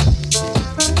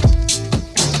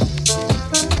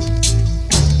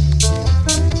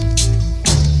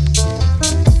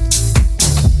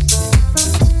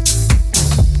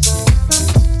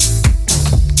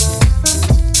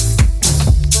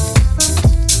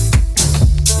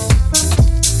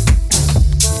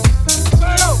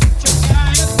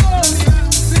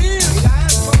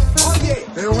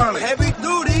 Heavy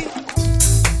duty.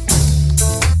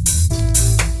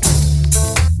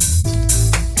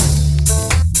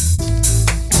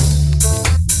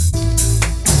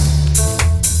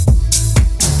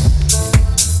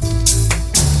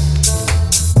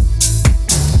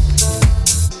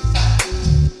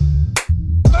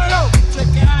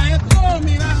 Chequea esto,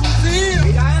 mira, sí.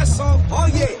 Mira eso,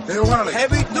 oye.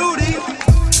 Heavy duty.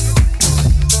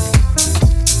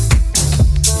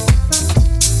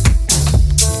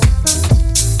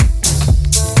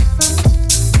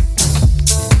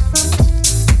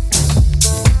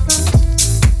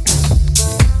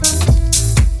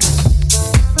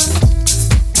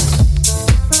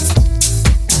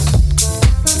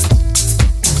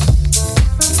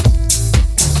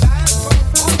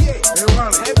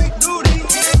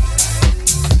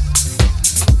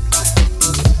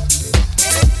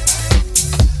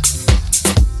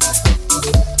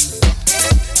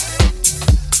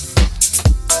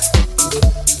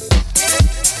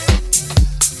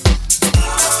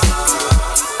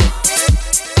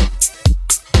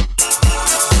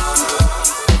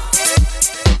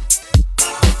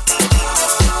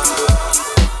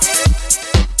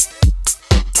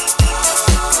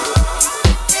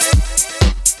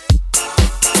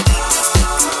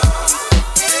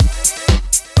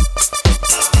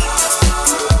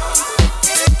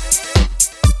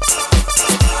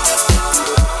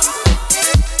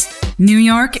 New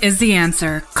York is the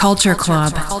answer. Culture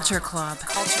Club. Culture Club.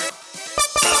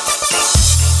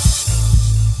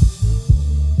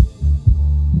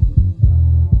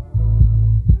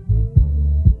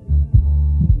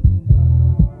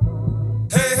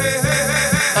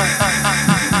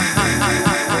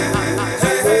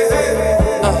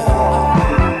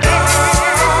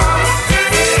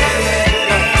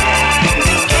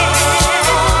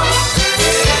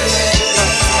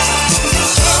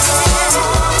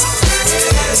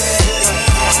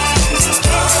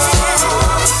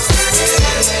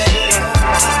 Yeah.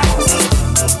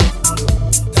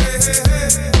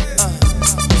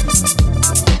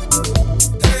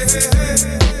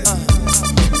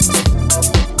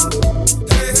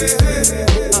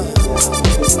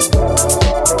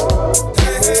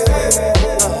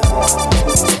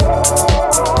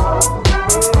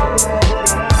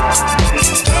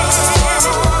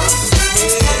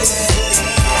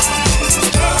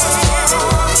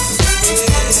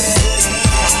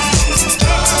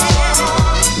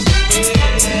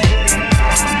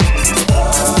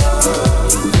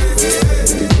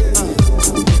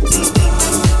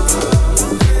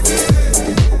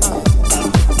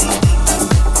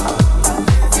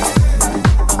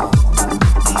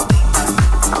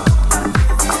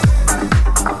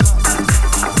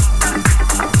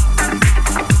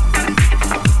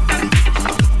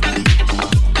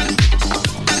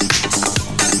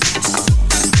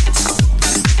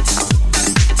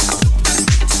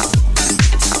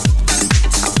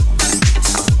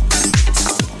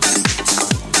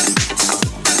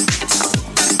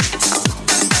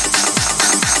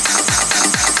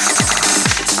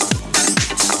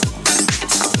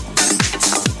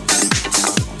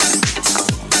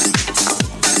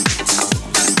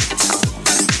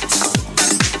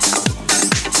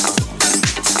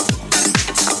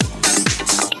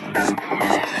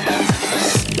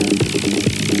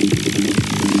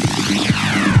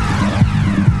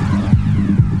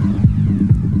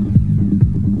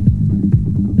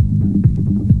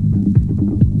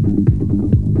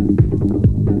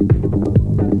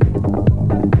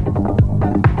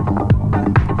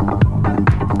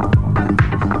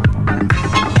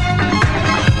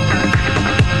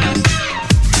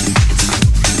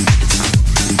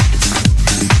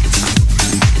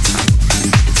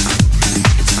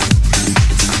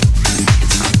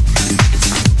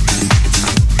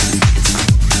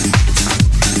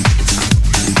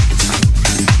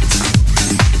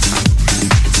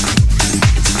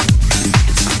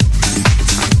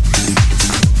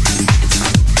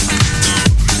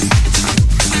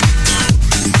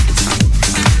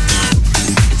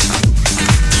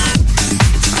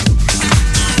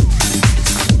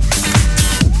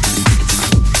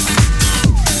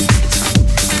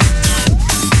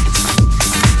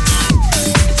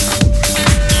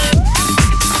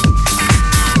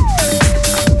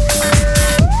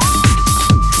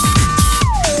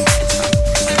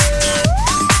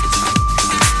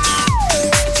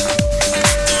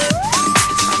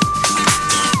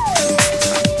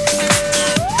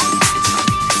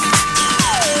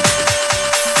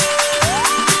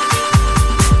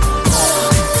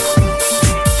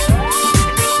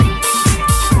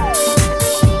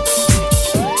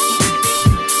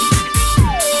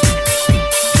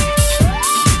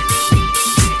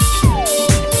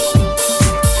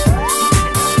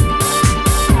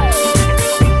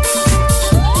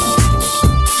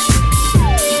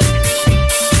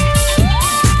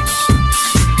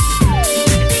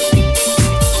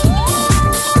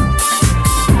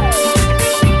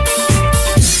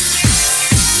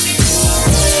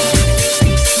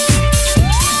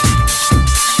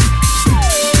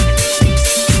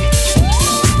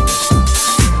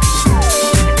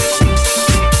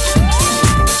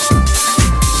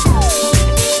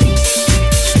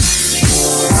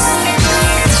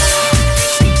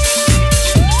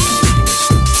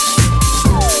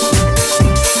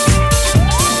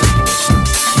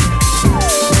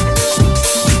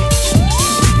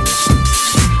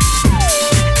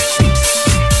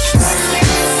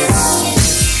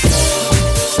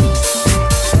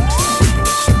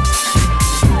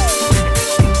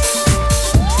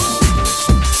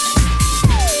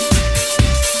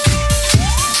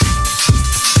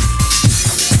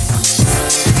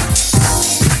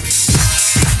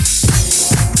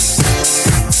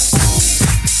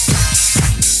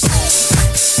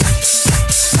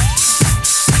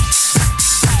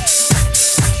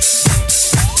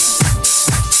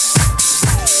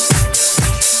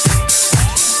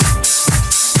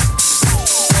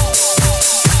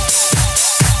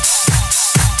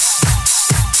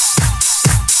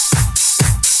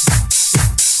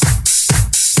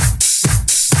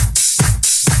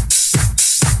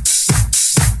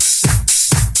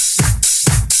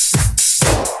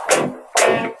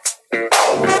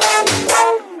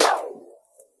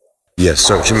 Yes,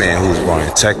 search your man who's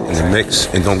Brian Tech in the mix,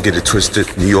 and don't get it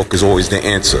twisted. New York is always the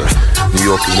answer. New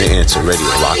York is the answer. Radio,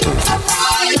 lock in.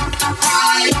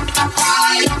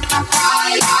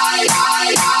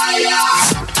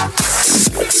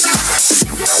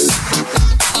 We'll be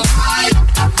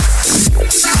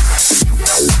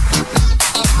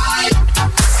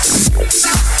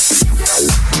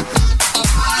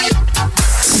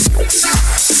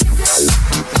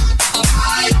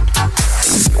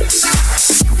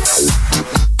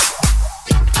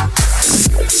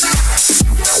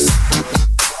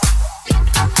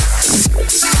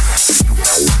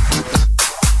right back.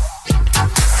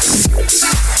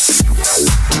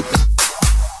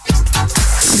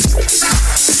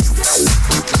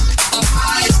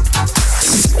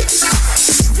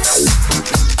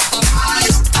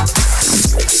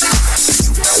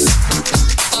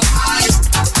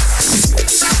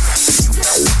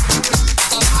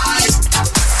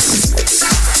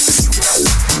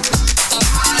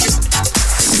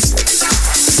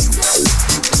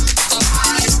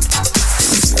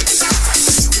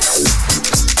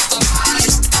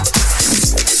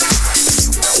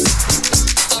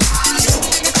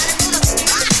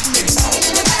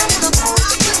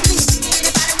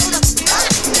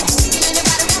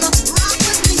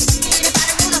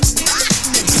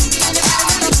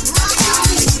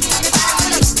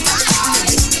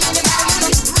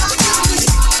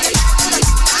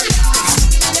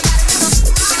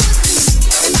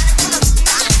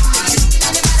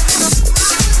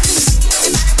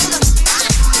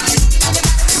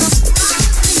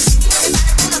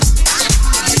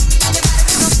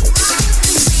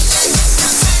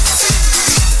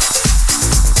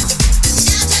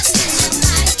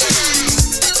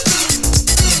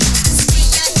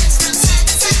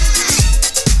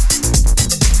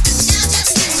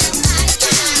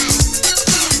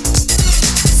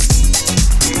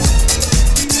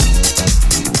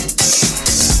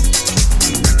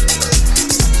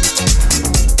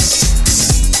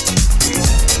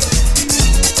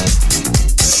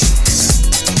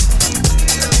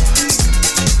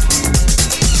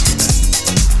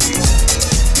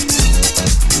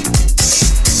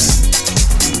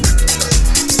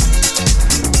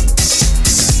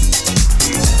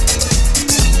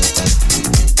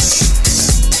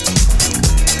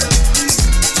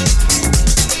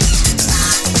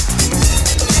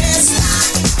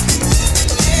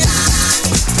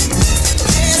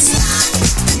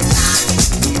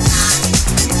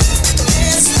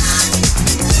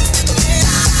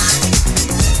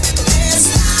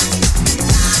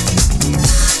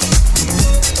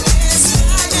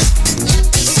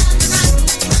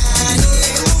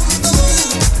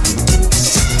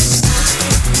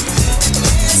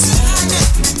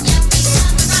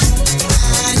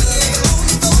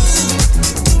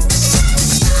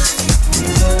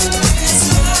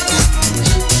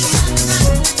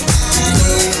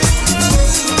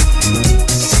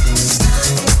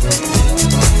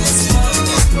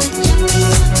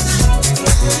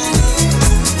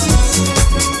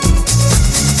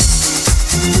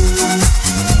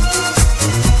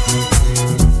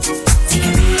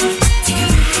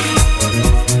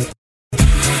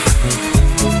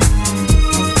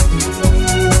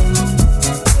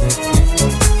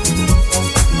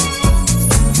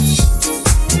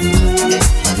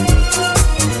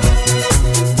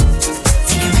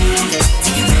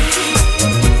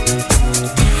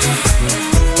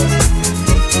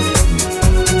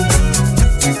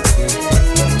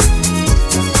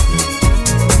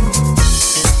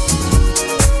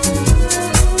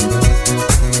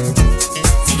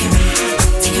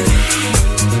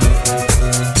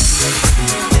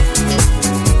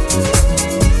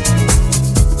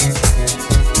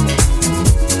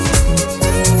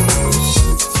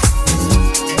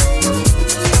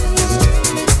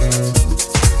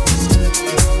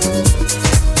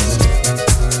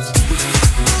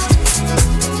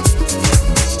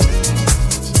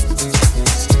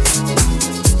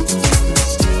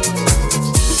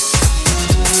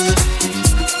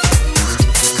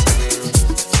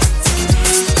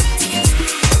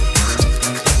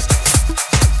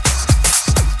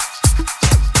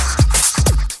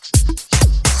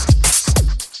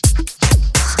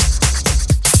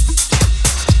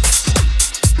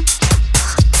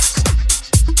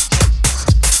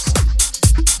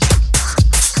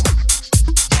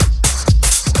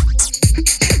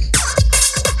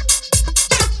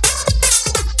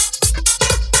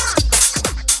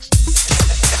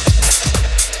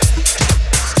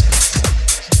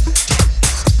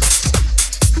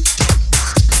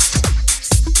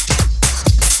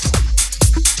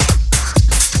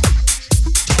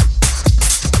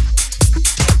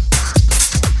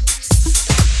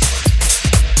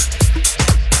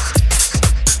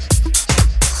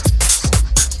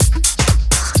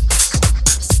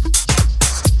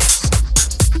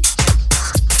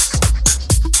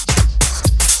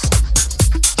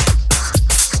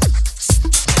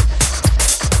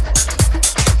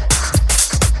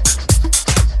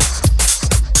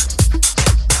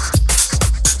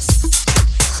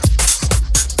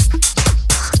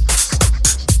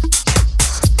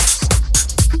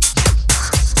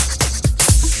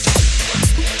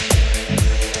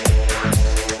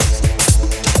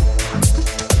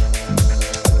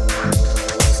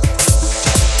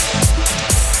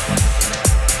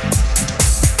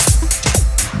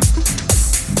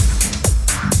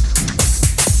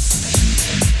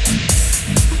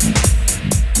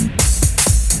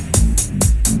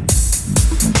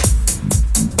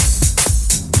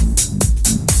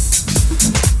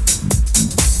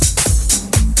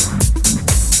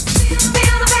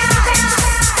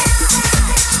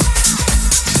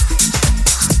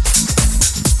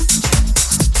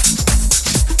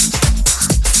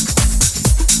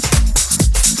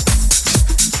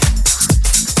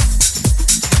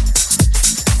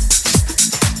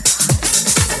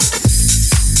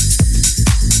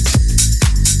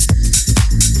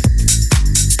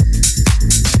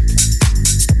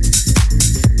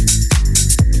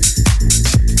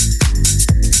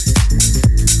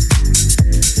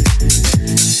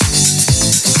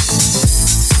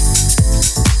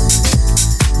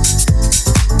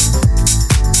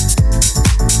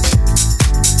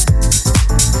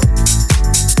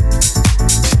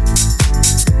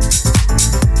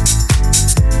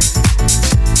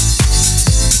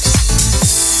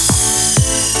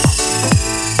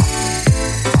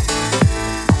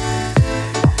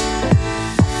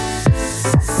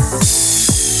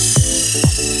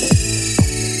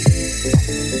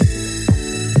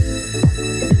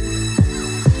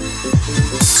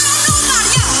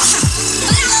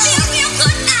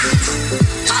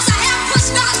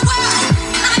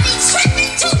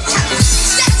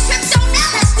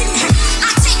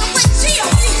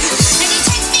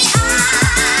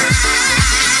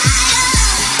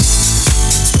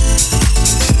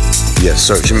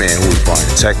 search your man who is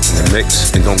buying tech in the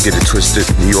mix, and don't get it twisted.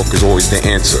 New York is always the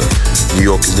answer. New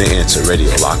York is the answer. Radio,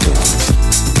 lock in.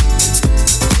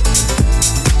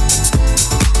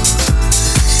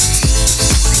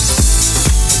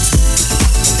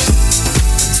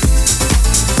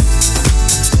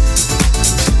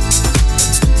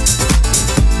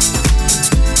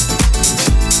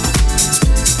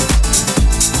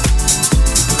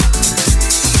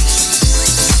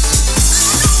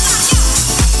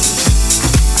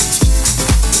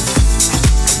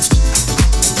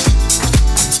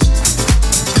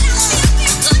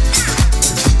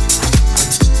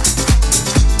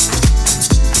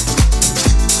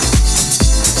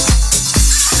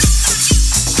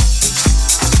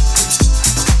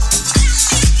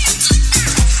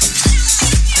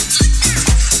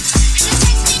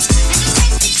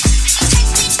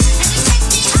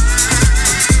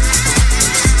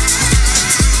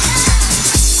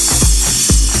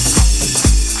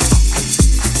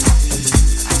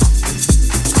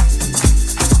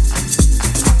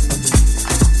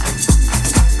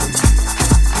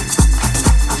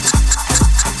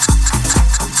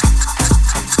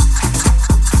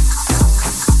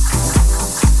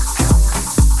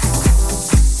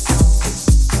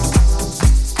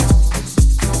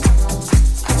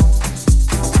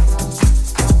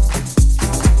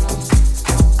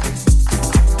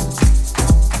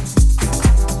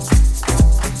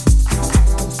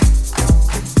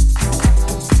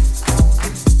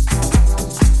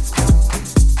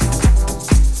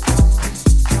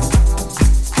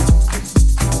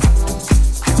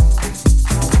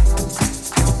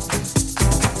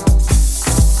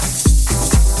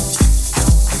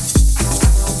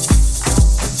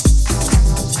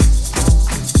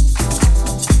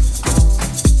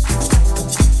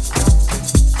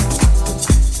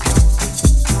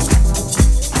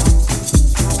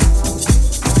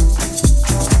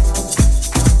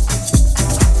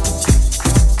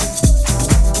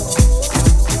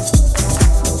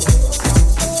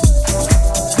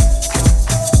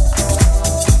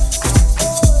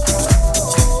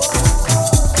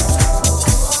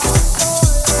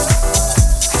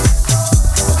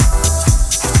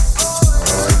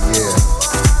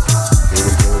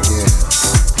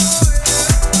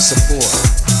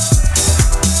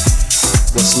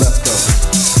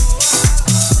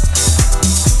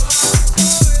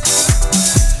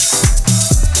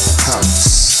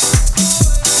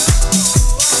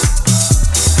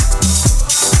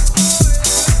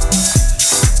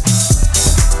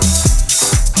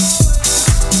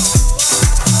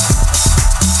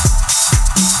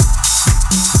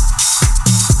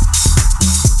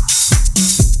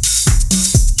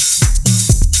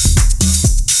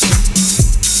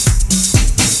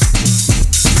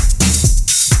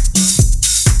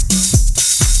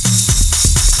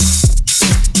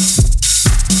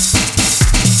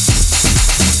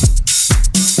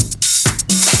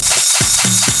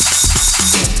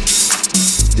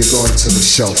 To the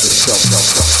shelter.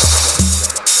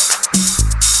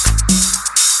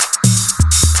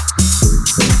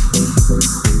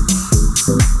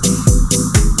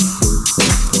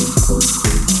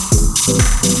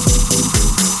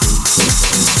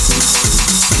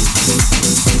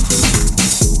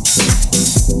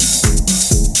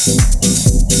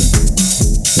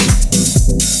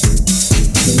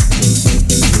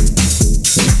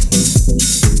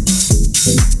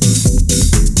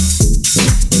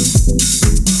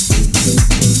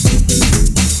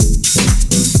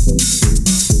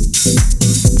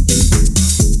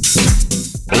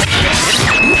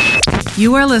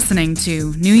 You are listening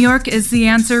to New York is the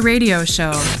Answer radio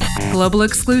show, global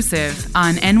exclusive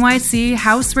on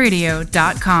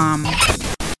nychouseradio.com.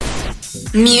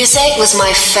 Music was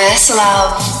my first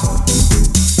love.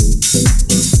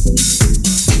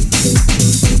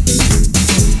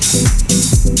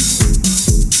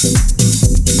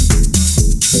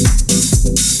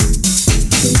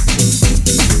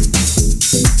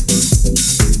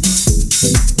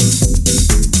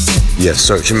 Yes,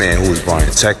 search your man who is buying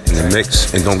tech in the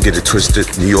mix, and don't get it twisted.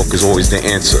 New York is always the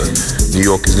answer. New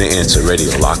York is the answer.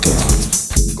 Radio, lock in.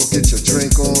 Go get your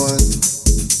drink on,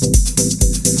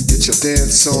 get your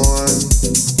dance on.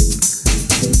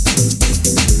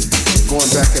 Going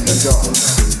back in the dark,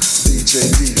 DJ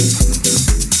D.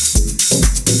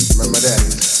 Remember that?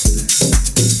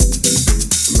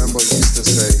 Remember you used to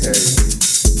say, hey,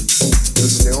 this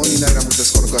is the only night I'm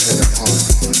just gonna go ahead and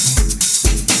party.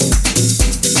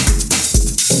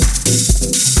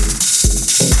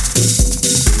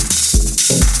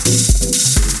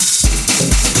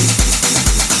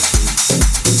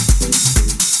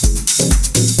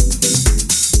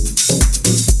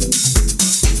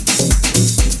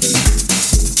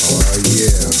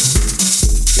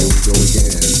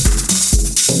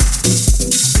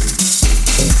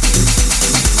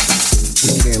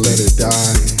 can't let it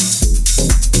die.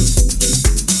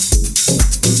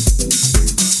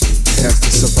 It has to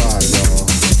survive, y'all.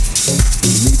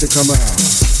 You need to come out.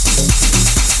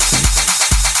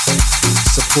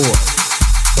 Support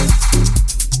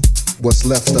what's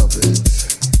left of it.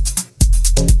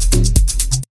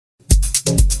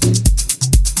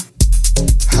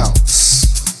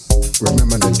 House.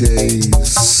 Remember the days.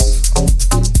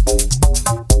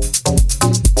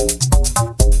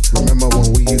 Remember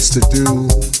when we used to do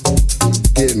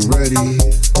getting ready,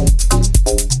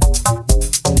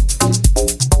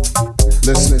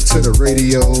 listening to the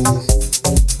radio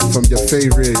from your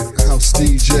favorite house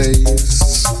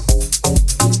DJs.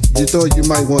 You thought you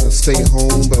might want to stay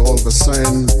home, but all of a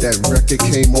sudden that record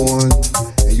came on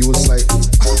and you was like,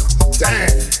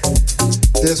 damn,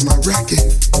 there's my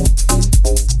record.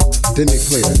 Then they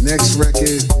play the next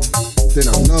record, then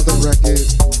another record.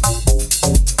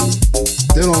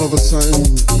 Then all of a sudden,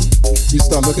 you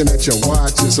start looking at your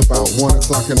watch, it's about 1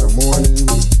 o'clock in the morning.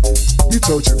 You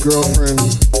told your girlfriend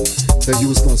that you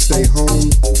was gonna stay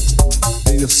home,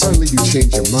 and suddenly you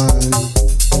change your mind.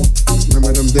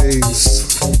 Remember them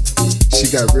days? She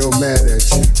got real mad at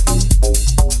you.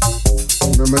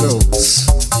 Remember those?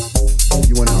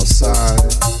 You went outside.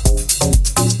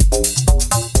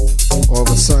 All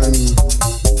of a sudden,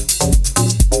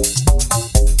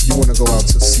 you wanna go out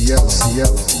to Seattle,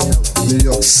 New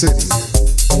York City.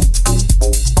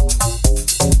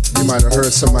 You might have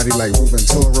heard somebody like Ruben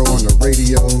Toro on the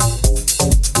radio.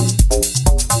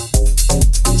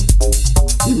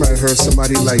 You might have heard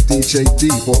somebody like DJ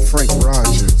Deep or Frank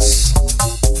Rogers.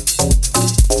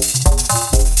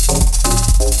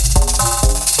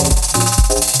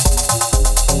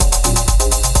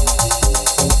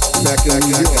 Back in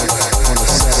New York on a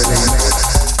Saturday night.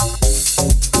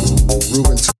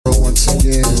 Ruben Toro once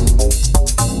again.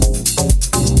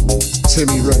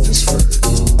 Timmy Regisford.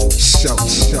 Shout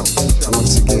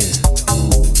once again.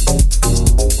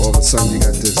 All of a sudden you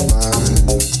got this vibe.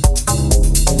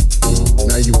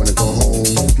 Now you wanna go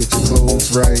home, get your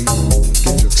clothes right,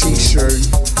 get your t-shirt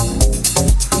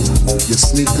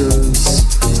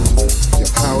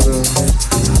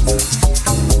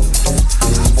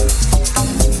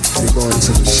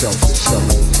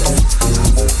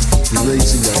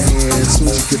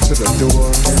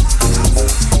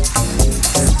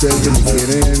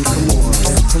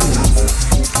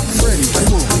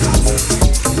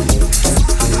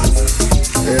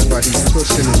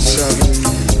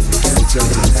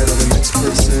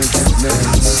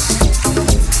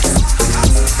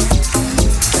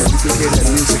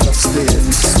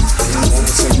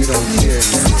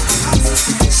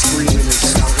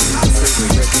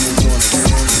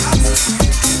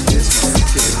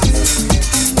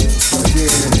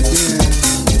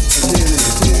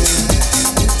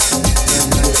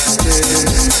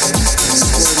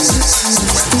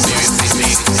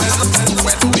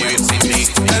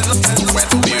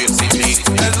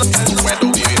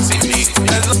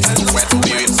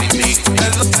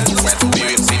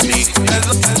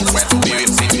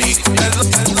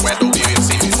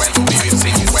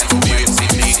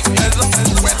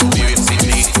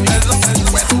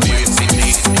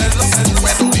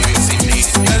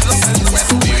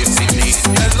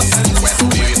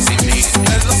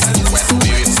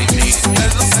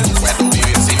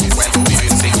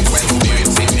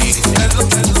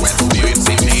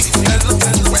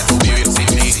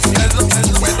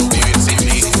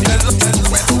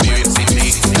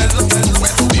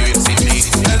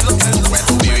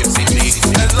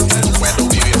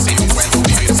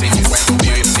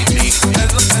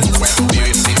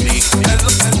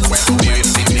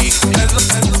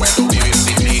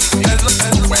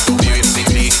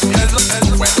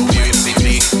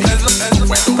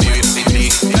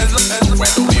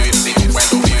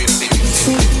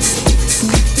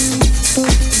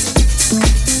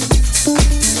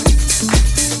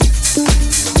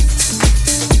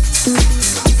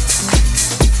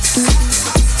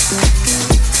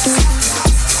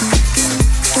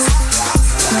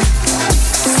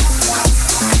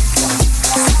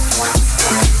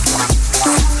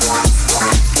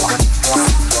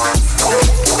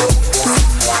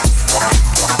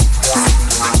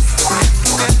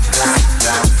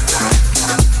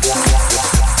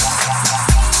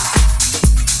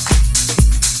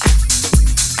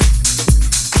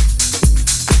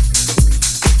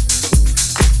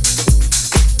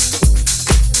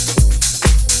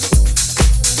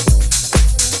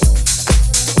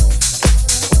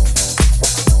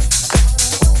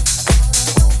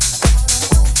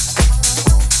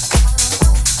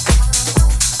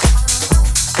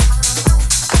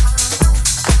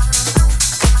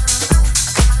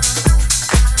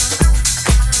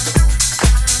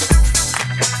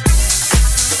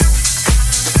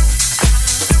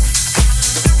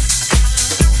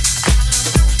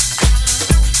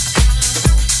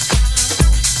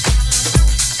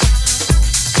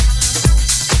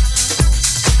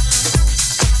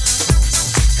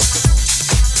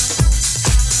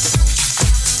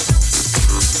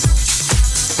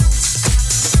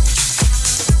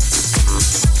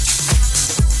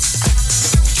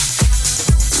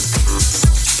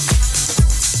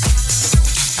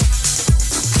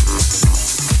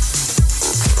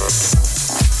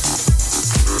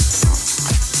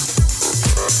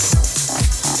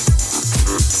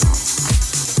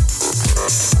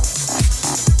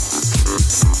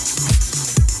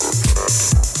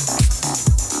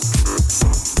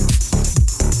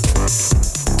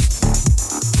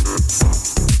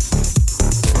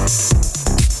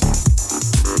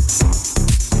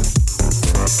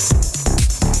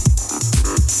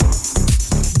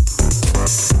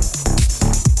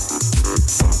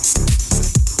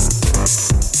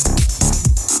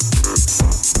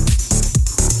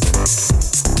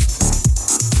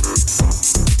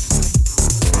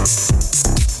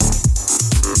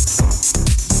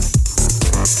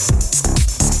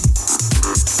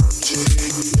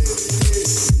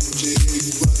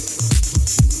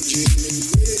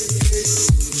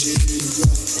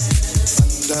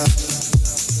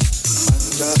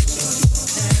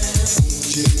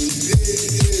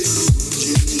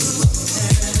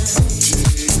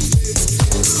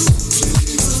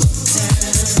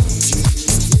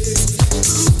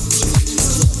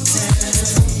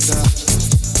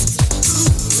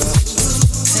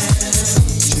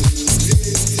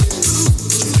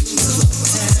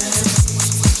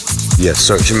Yes,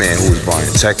 search your man who is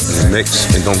Brian Tech in the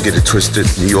mix, and don't get it twisted.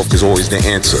 New York is always the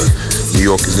answer. New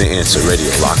York is the answer.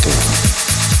 Radio, lock in.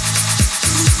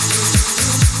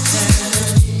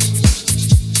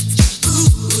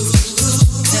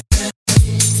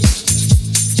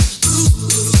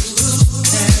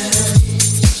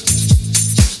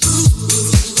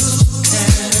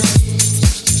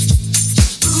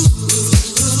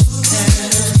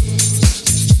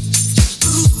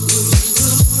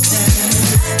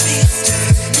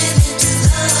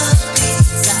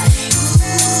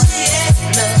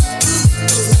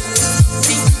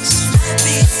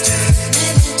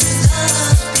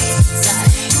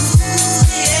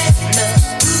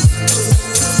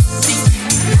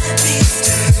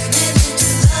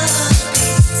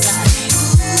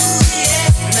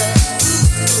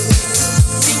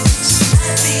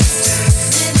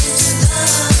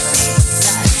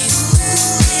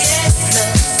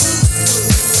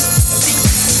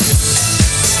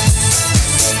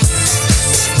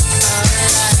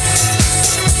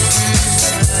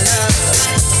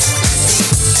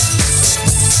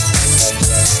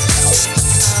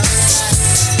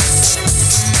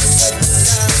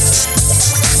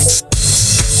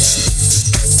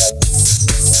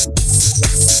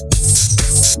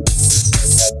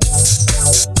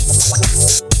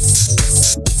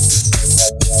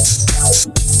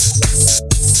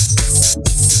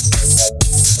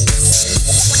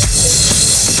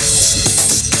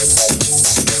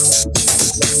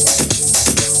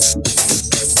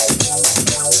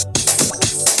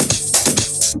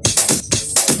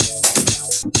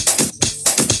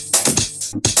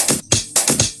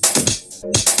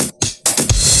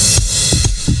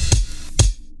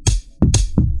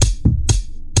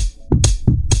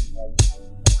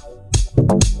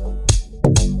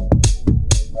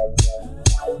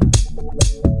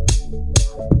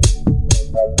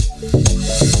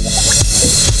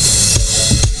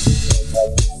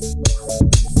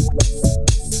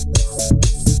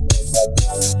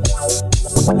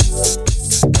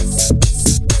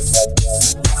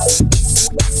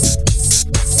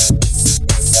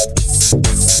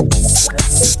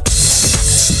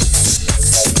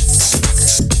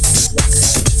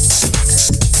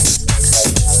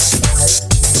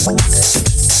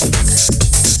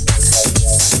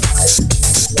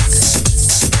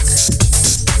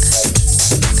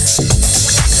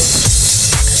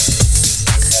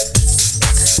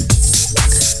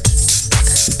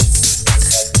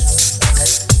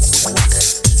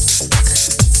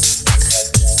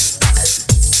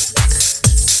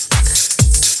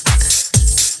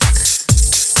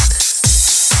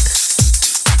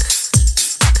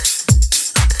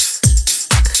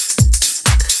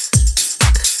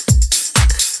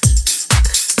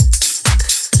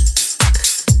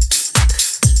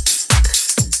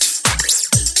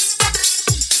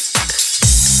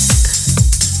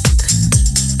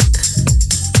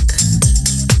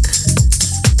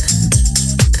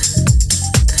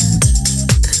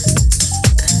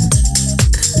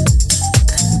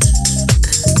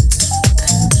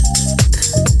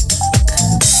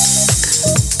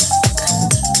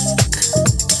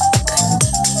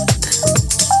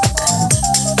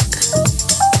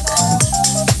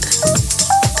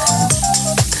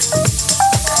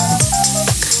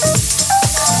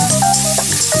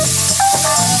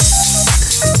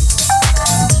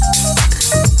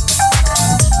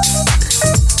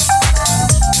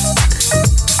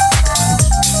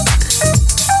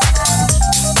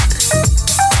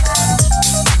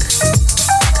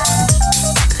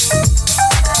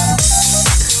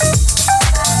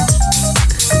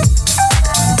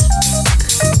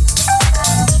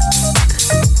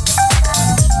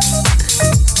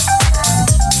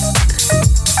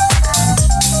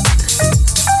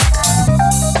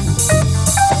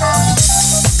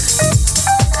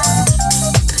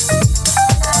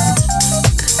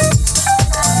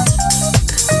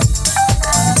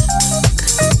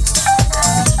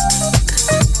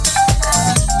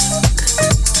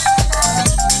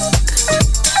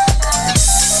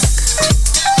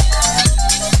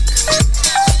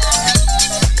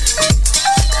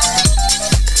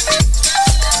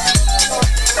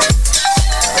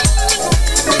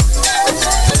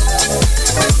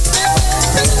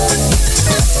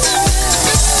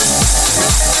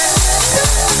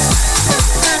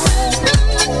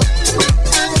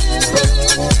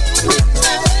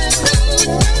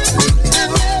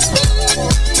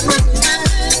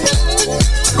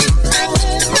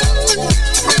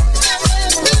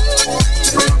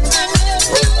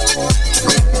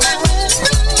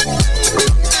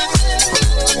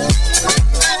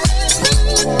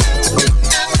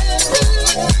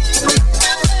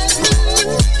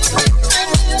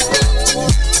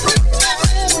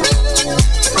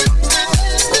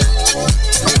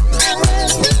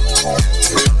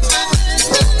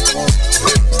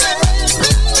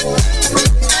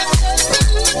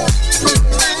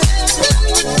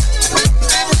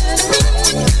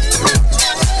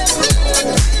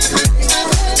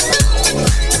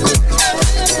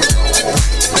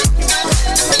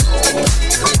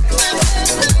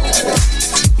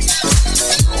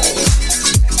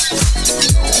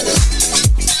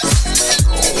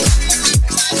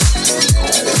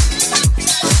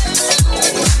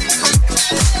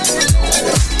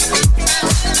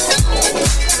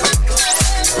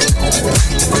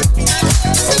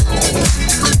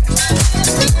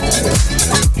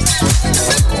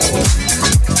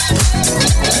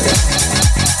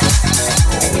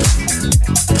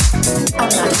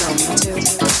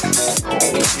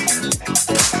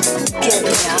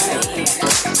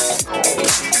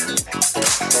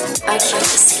 I can't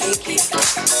escape you.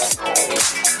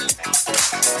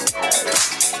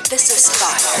 This is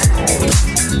fire.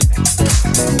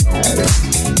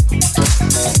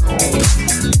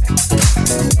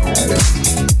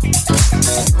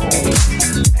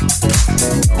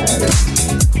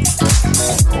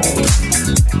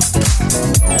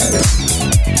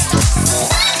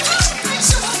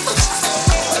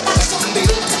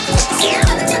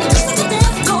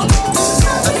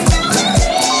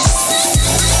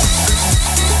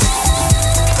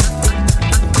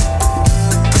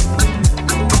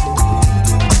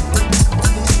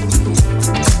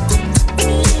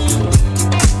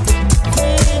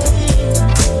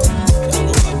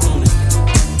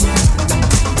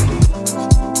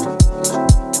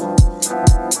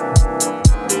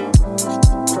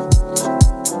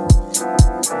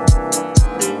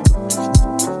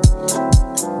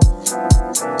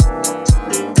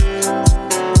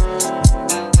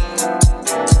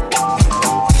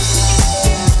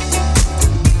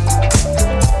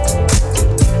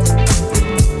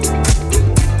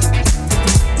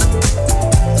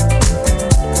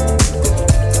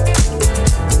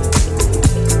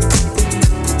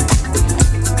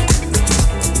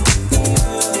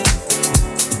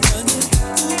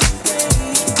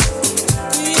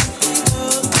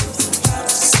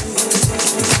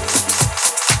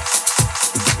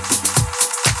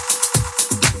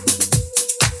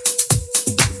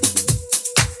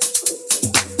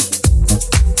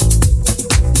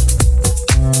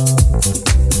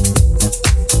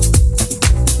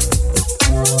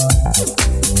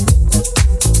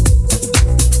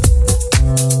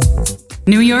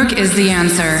 New York is the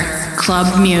answer.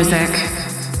 Club music.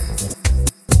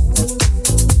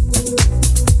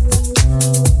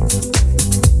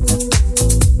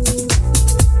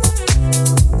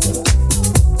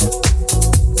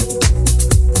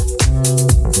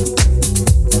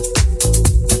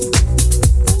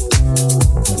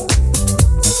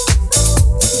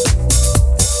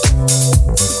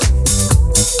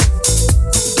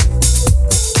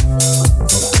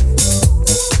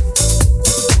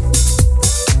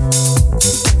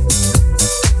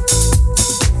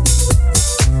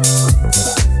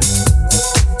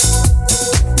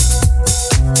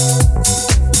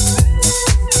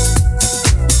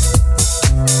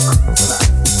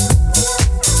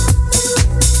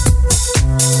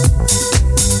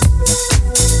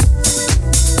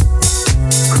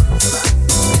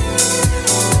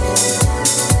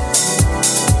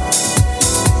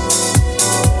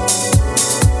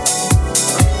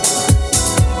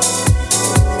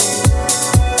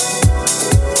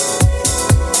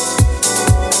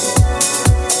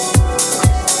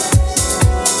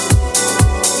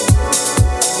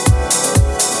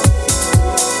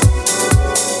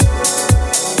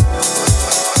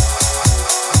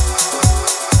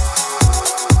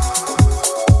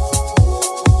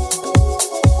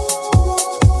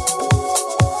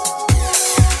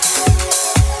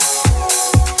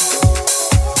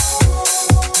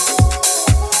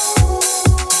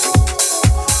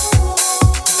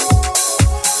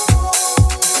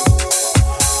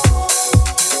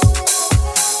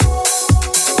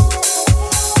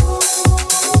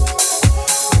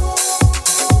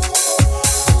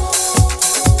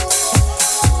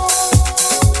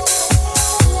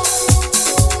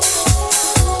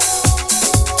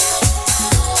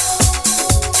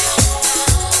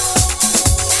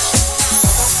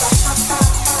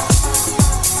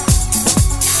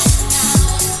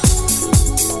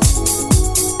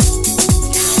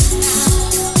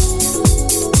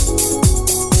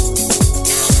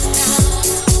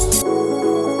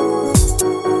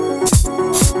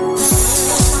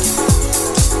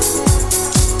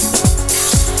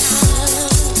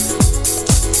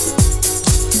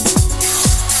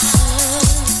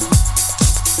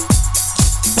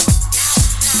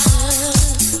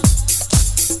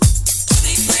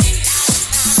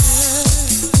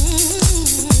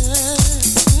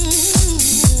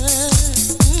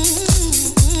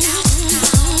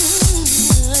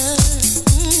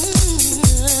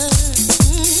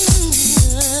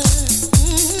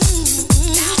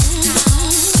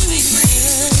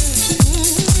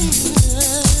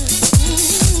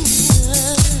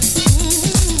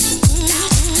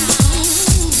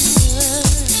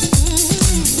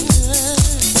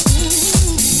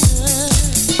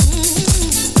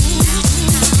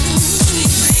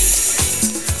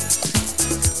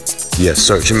 Yes,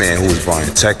 search your man who is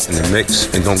Brian Tech in the mix,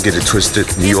 and don't get it twisted.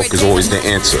 New York is always the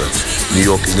answer. New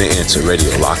York is the answer.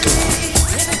 Radio, lock in.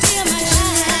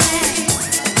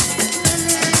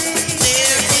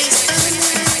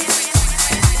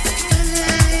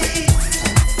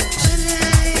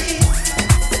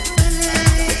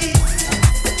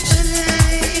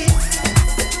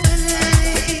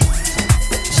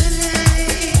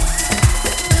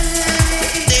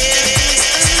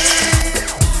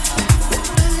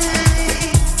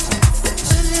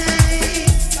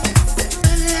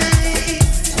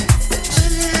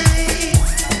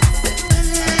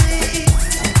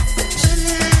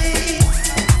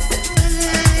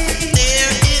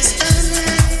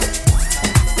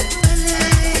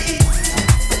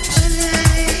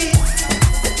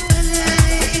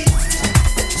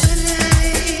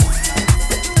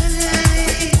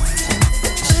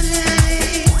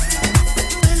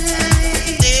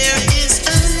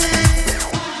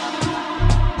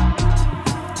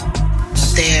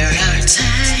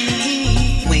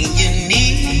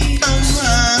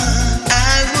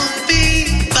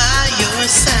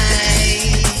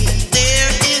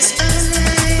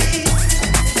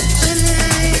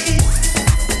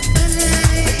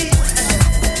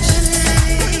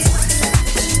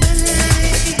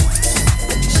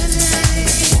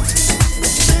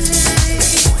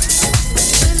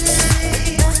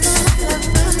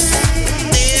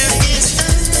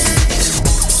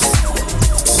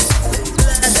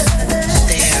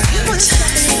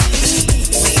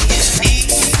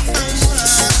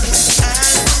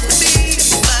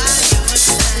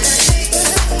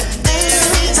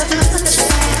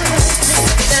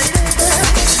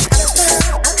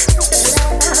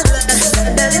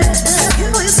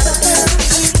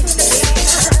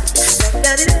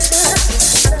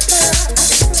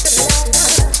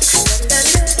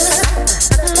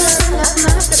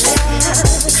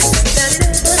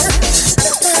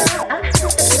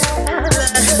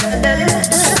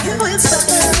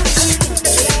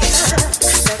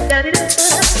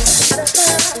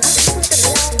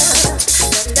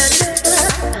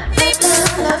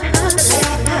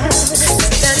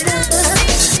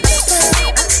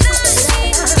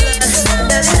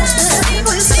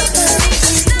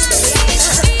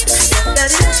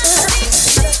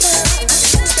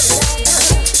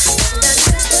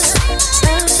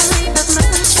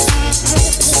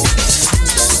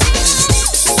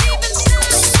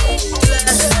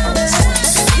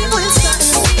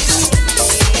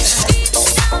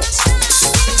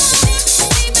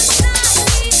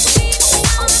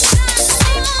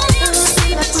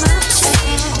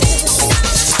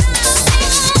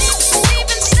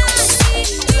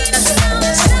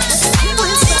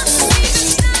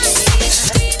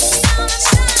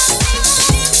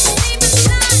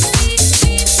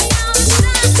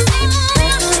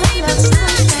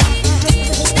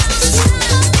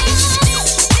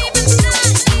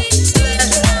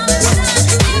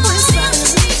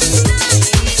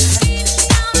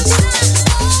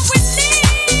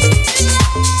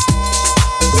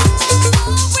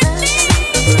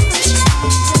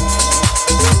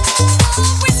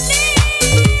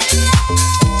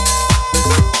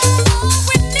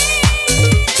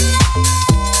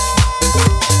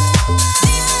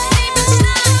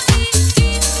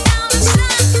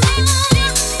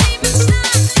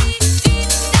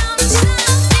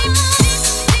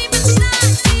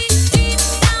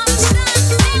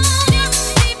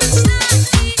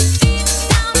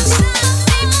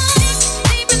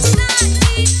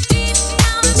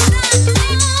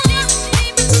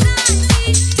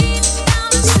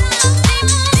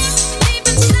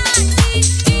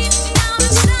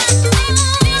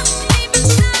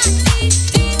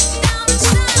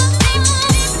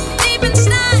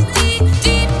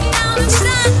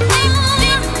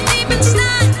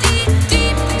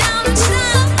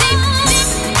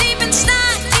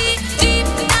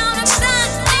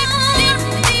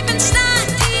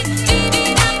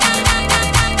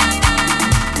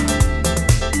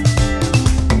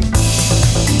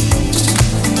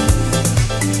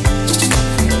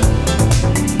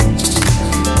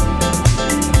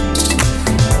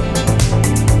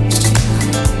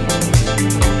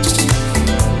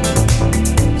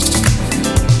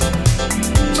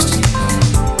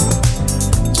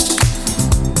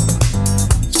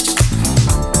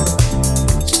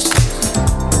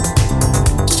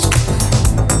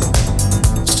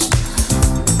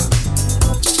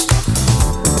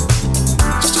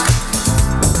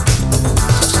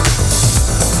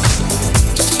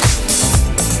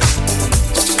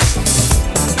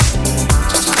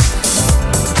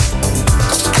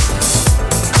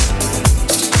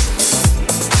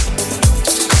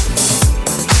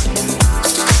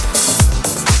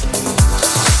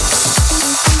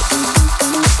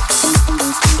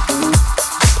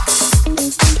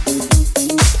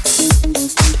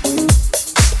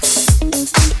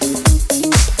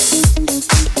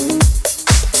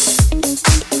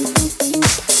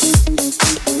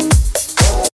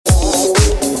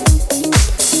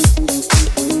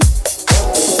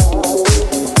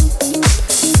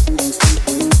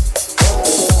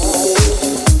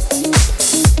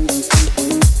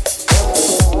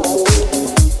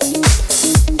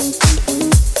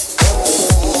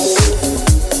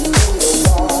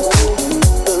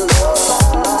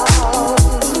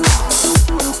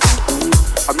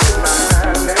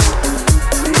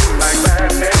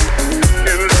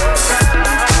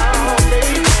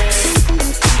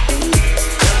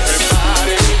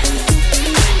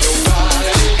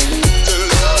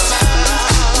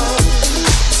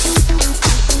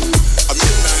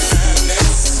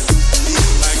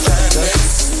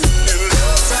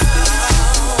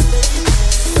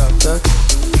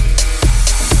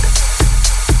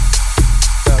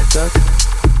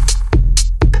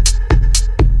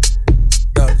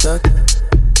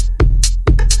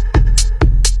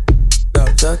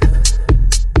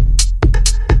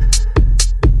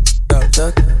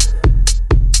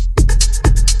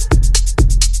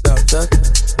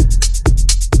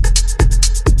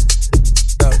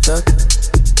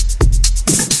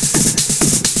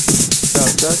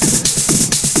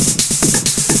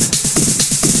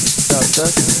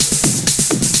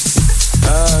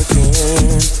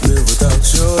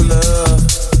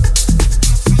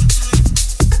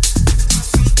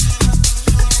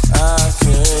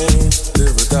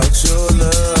 without your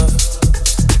love.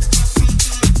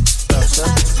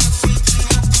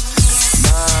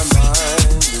 My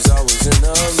mind is always in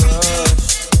a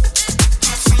rush.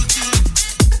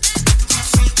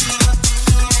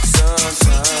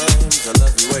 Sometimes I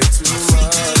love you way too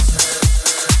much.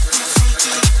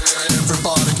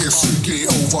 Everybody get freaky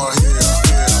over here.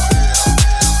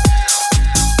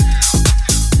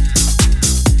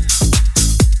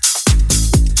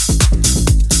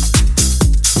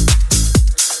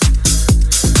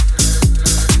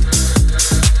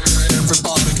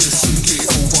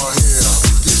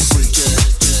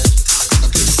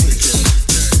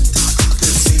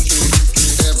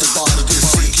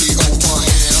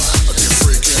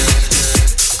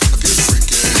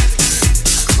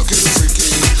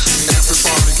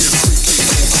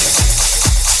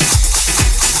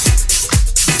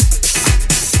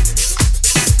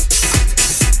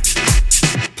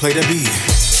 Play the beat.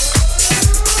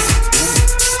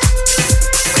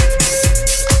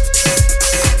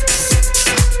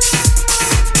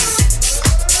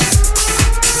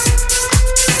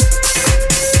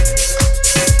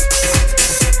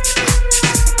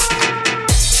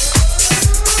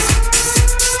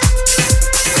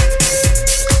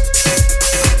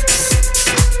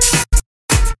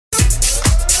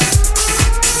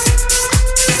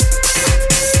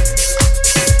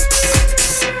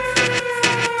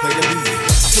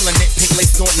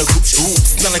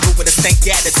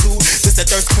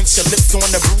 On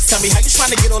the roof, tell me how you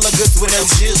trying to get all the goods with no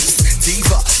juice.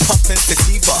 Diva, puffin'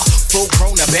 sativa, full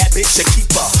grown, a bad bitch, a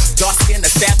keeper. Dark skin,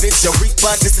 a savage, a reaper.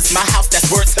 This is my house,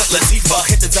 that's words to Latifah.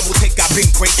 Hit the double take, I've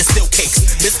been great, it's still cakes.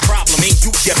 This problem ain't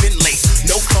you, you've been late.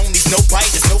 No phonies, no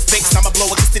biters, no fakes. I'ma blow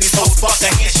a kiss to these hoes, fuck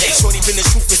a handshake. Shorty been the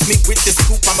truth, it's me with the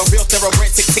scoop. I'm a real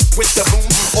thoroughbred, tick tick with the boom.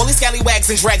 All these scallywags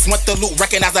and drags want the loot.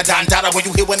 Recognize a Don Dada when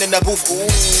you hear one in the booth. Ooh.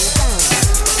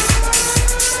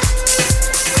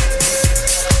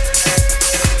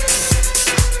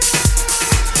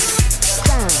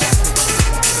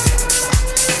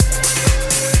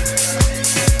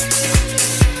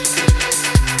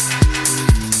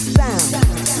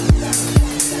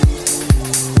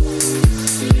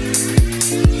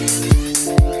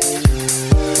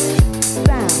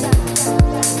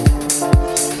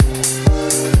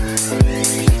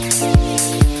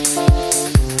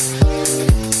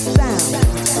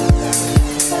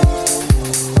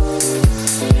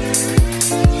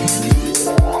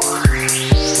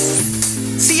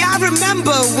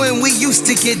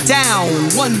 To get down,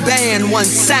 one band, one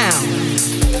sound.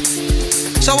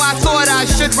 So I thought I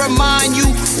should remind you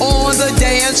on the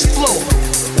dance floor.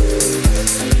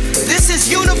 This is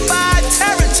unified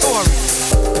territory.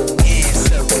 Yeah,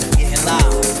 circle, getting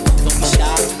loud. Don't be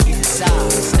shy, get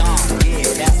inside. Stomp, yeah,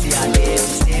 that's the idea.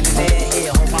 Just standing there,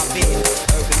 here, hold my beer.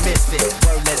 Urban misfit,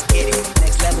 word, let's get it.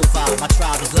 Next level vibe, my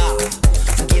tribe is live.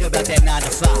 Forget about that 9 to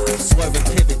 5. Swerve and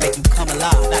pivot, make you come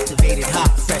alive. Activated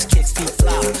high, fresh kicks, feet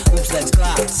fly. Oops, let's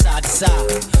glide, side to side.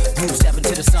 Move, step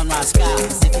into the sunrise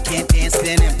skies. If you can't dance,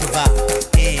 then improvise.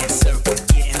 Dance, circle,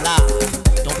 getting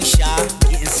live. Don't be shy,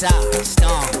 get inside.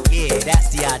 Stomp, yeah,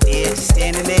 that's the idea. Just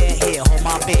standing there, here, hold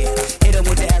my beer. Hit 'em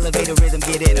with the elevator rhythm,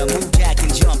 get in 'em. Move, jack,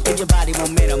 and jump. Give your body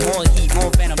momentum. More heat, more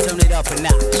venom, turn it up a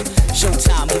notch.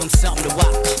 Showtime, give 'em something to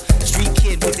watch. Street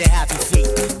kid with the happy feet.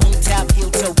 Boom, tap, heel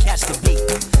toe, catch the beat.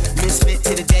 Misfit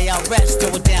to the day I rest.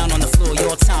 Throw it down on the floor,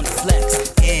 your time to flex.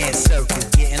 Dance, circle,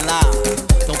 getting live.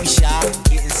 Don't be shy,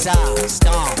 get inside.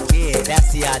 Stomp, yeah,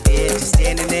 that's the idea. Just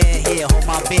standing there, here, hold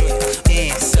my beer.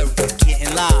 Dance, circle,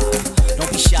 getting live.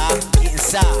 Don't be shy, get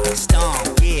inside.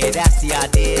 Stomp, yeah, that's the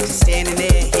idea. Just standing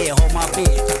there, here, hold my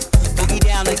beer. Boogie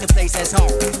down like the place that's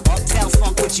home. Uptown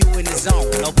funk with you in the zone.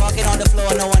 No parking on the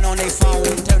floor, no one on their phone.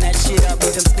 Turn that shit up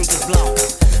with them speakers blown.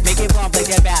 Make it bump like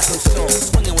that bathroom stall.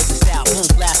 Swinging with the style, boom,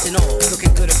 blasting off.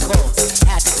 Looking good, of course.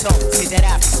 Hat to toe, hit that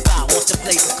after spot. Once the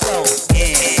place is closed.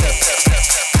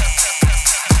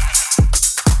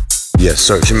 Yes,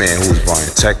 search your man who's buying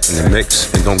tech in the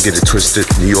mix. And don't get it twisted,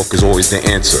 New York is always the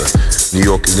answer. New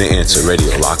York is the answer,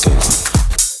 radio lock in.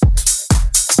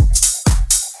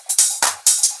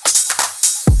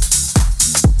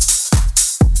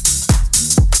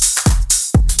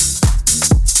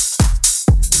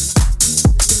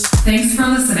 Thanks for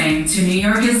listening to New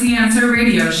York is the Answer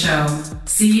radio show.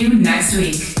 See you next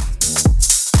week.